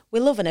that we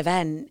love an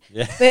event.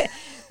 Yeah. But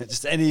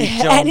just any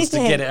chance to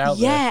get it out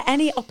there. Yeah,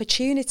 any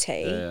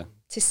opportunity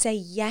to say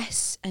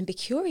yes and be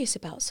curious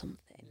about something.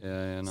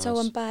 Yeah, nice. So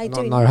and by not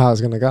doing know how it's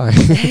going to go.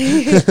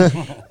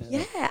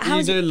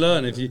 You do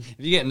learn. If you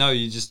get no,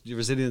 your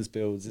resilience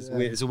builds. It's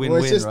a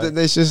win-win, right?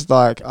 It's just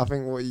like, I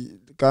think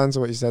going to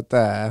what you said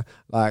there,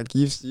 like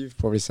you've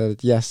probably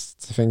said yes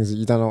to things that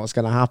you don't know what's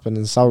going to happen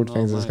and sold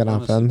things that's going to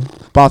happen.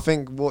 But I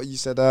think what you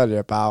said earlier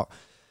about,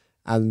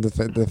 and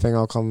the thing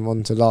I'll come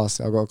on to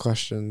last, I've got a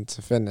question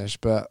to finish,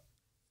 but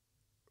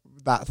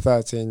that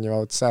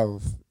 13-year-old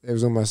self, it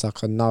was almost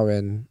like a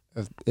knowing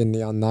in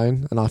the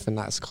unknown, and I think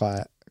that's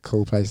quite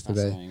cool place to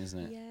be, isn't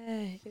it?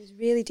 Yeah, it was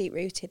really deep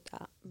rooted.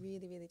 That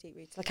really deep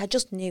rooted. Like I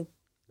just knew,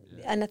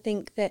 and I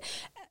think that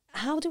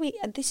how do we?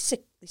 And this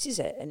is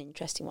an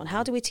interesting one.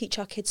 How do we teach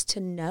our kids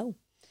to know?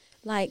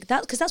 Like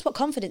that, because that's what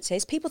confidence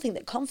is. People think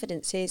that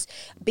confidence is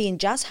being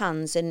jazz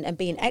hands and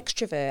being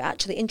extrovert.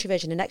 Actually,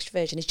 introversion and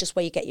extroversion is just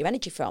where you get your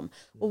energy from.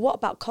 Well, what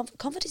about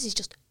confidence? Is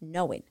just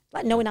knowing,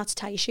 like knowing how to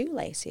tie your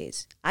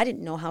shoelaces. I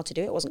didn't know how to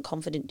do it. I wasn't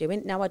confident doing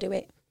it. Now I do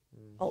it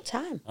all the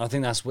time. I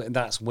think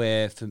that's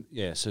where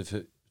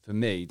for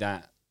me,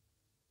 that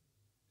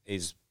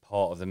is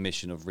part of the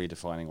mission of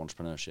redefining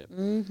entrepreneurship.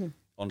 Mm-hmm.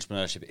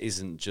 Entrepreneurship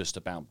isn't just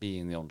about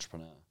being the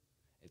entrepreneur;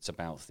 it's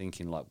about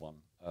thinking like one.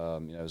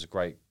 There's a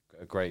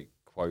great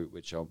quote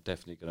which I'm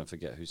definitely going to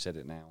forget who said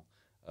it now.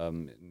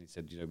 And he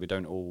said, we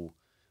don't all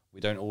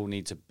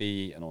need to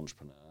be an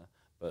entrepreneur,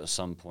 but at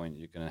some point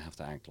you're going to have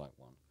to act like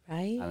one.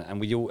 Right. And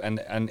we all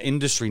and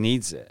industry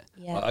needs it.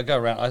 Yeah. I go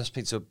around.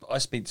 I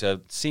speak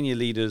to senior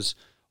leaders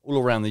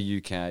all around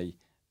the UK.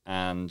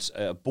 And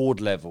at a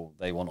board level,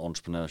 they want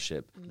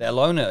entrepreneurship, let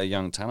alone at a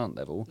young talent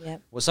level.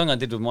 Yep. Well, something I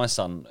did with my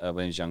son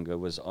when he was younger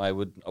was I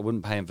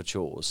wouldn't pay him for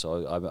chores,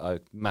 so I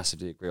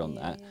massively agree on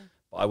that. Yeah.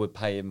 But I would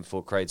pay him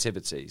for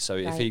creativity. So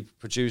if he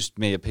produced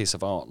me a piece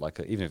of art,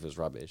 even if it was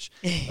rubbish,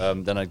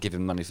 then I'd give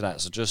him money for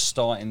that. So just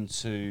starting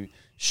to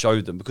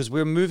show them, because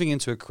we're moving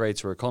into a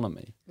creator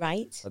economy.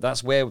 Right. So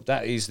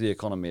that is the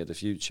economy of the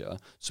future.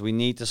 So we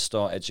need to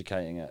start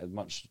educating it as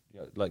much,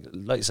 like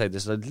you say,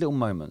 there's little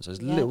moments,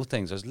 there's little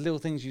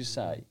things you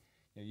say.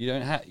 You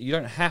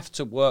don't have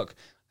to work.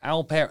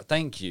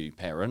 Thank you,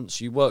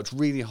 parents. You worked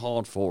really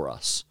hard for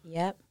us.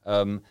 Yep.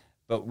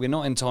 But we're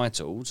not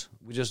entitled.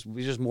 We're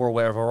just more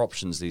aware of our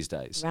options these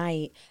days.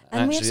 Right.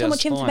 And we have so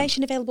much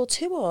information available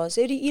to us.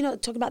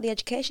 Talking about the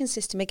education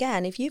system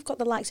again, if you've got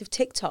the likes of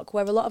TikTok,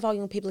 where a lot of our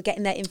young people are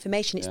getting their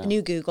information, it's the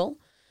new Google.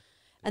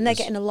 And they're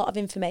getting a lot of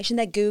information.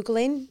 They're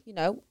Googling,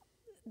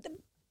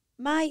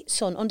 my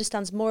son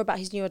understands more about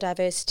his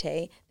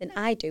neurodiversity than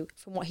I do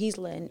from what he's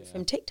learned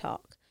from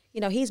TikTok.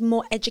 He's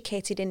more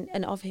educated in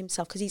and of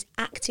himself because he's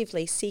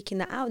actively seeking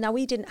that out. Now,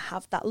 we didn't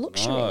have that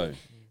luxury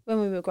when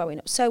we were growing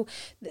up. So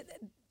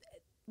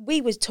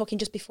we was talking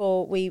just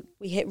before we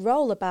hit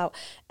roll about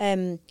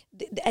the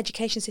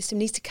education system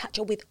needs to catch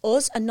up with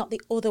us and not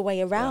the other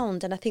way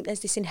around. And I think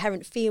there's this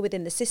inherent fear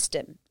within the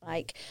system.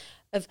 Like,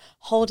 of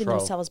holding Control.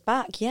 themselves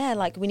back. Yeah,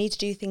 like we need to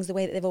do things the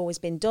way that they've always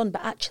been done.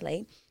 But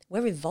actually,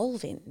 we're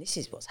evolving. This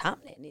is what's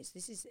happening.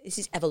 This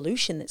is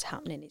evolution that's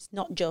happening. It's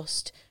not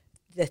just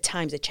the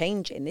times are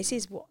changing. This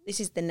is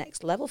the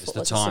next level for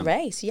us. It's a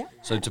race. Yeah.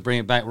 So to bring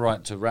it back,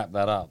 right, to wrap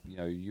that up, you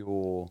know,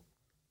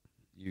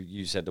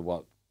 you said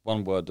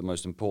one word, the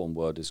most important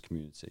word is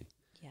community.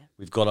 Yeah.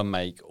 We've got to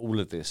make all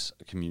of this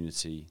a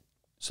community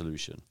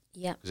solution.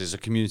 Yeah. Because it's a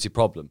community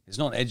problem. It's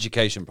not an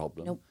education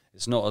problem. Nope.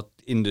 It's not an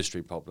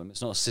industry problem.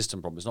 It's not a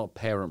system problem. It's not a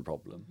parent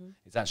problem. Mm-hmm.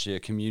 It's actually a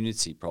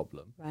community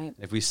problem. Right.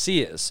 If we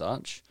see it as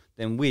such,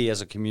 then we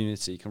as a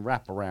community can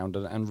wrap around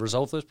and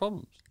resolve those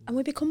problems. And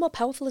we become more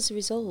powerful as a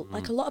result.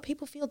 Like a lot of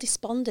people feel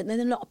despondent, then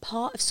they're not a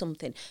part of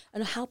something.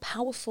 And how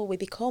powerful we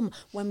become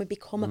when we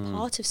become a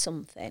part of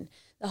something.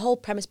 The whole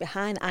premise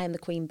behind I Am the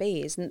Queen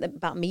Bee isn't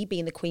about me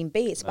being the Queen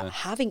Bee. It's about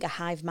having a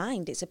hive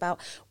mind. It's about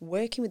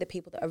working with the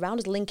people that are around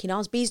us, linking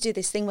arms. Bees do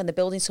this thing when they're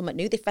building something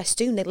new. They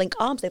festoon, they link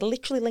arms. They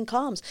literally link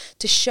arms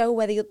to show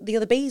where the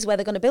other bees, where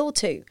they're going to build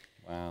to.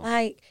 Wow.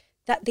 Like,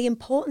 that the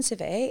importance of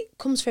it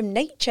comes from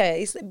nature.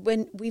 Is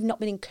when we've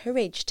not been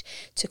encouraged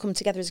to come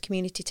together as a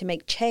community to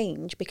make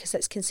change because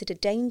that's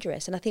considered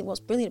dangerous. And I think what's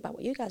brilliant about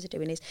what you guys are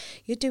doing is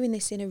you're doing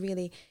this in a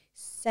really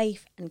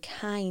safe and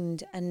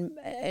kind and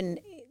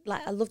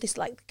like I love this,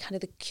 like kind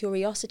of the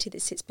curiosity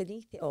that sits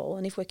beneath it all.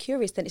 And if we're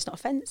curious, then it's not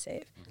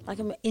offensive. Like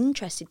I'm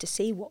interested to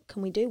see what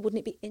can we do. Wouldn't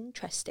it be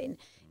interesting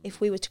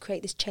if we were to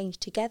create this change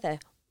together?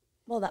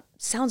 Well, that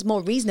sounds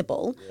more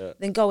reasonable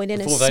than going in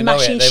Before and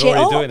smashing shit they're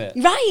up. already doing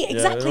it. Right,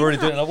 exactly. They're already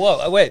doing it. Like,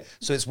 whoa, wait,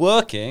 so it's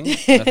working. I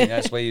think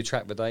that's where you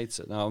track the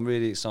data. No, I'm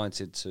really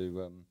excited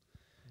to.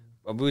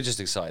 We're just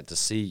excited to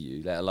see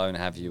you, let alone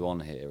have you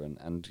on here,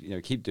 and you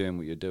know, keep doing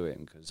what you're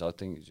doing because I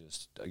think it's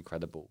just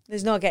incredible.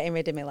 There's no getting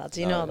rid of me, lads.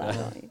 You know that,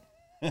 don't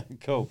you?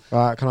 Cool.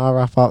 Right, can I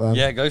wrap up then?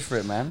 Yeah, go for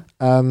it,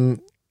 man.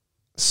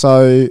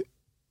 So,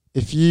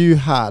 if you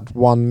had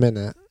 1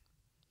 minute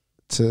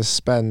to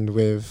spend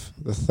with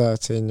the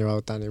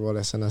 13-year-old Dani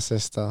Wallace and her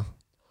sister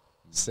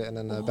sitting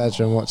in her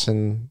bedroom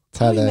watching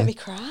telly, You make me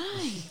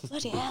cry.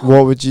 Bloody hell.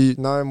 what would you,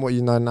 knowing what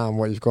you know now and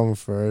what you've gone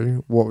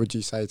through, what would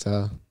you say to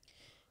her?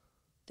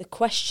 The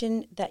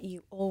question that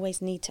you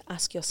always need to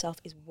ask yourself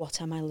is,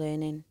 what am I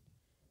learning?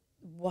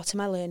 What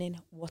am I learning?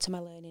 What am I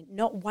learning?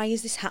 Not why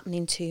is this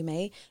happening to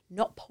me?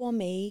 Not poor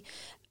me,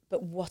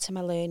 but what am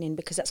I learning?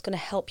 Because that's going to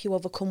help you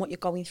overcome what you're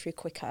going through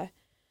quicker.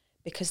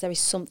 Because there is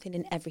something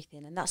in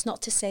everything. And that's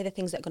not to say the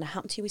things that are going to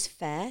happen to you is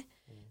fair.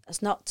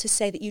 That's not to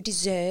say that you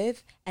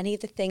deserve any of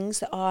the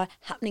things that are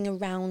happening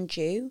around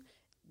you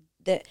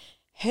that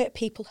hurt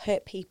people.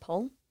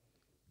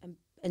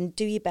 And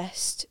do your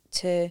best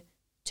to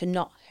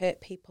not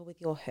hurt people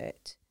with your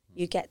hurt.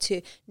 You get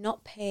to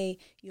not pay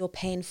your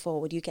pain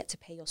forward. You get to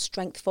pay your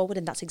strength forward.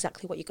 And that's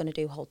exactly what you're going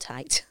to do. Hold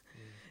tight.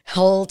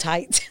 Hold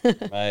tight.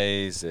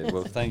 Amazing.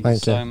 Well, thank you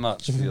so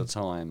much for your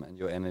time and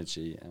your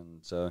energy.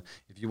 And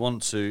if you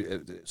want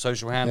to,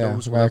 social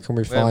handles, where can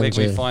we find you? Where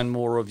can we find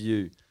more of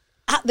you?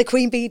 At the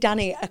Queen Bee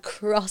Dani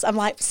across, I'm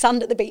like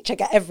sand at the beach, I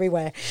get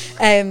everywhere.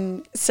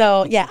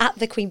 So yeah, at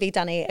the Queen Bee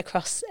Dani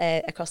across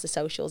the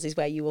socials is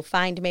where you will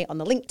find me, on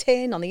the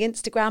LinkedIn, on the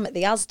Instagram, at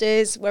the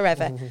Asdas,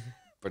 wherever.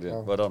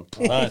 Brilliant. Well done.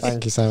 Nice.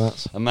 Thank you so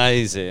much.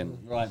 Amazing.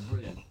 Right,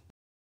 brilliant.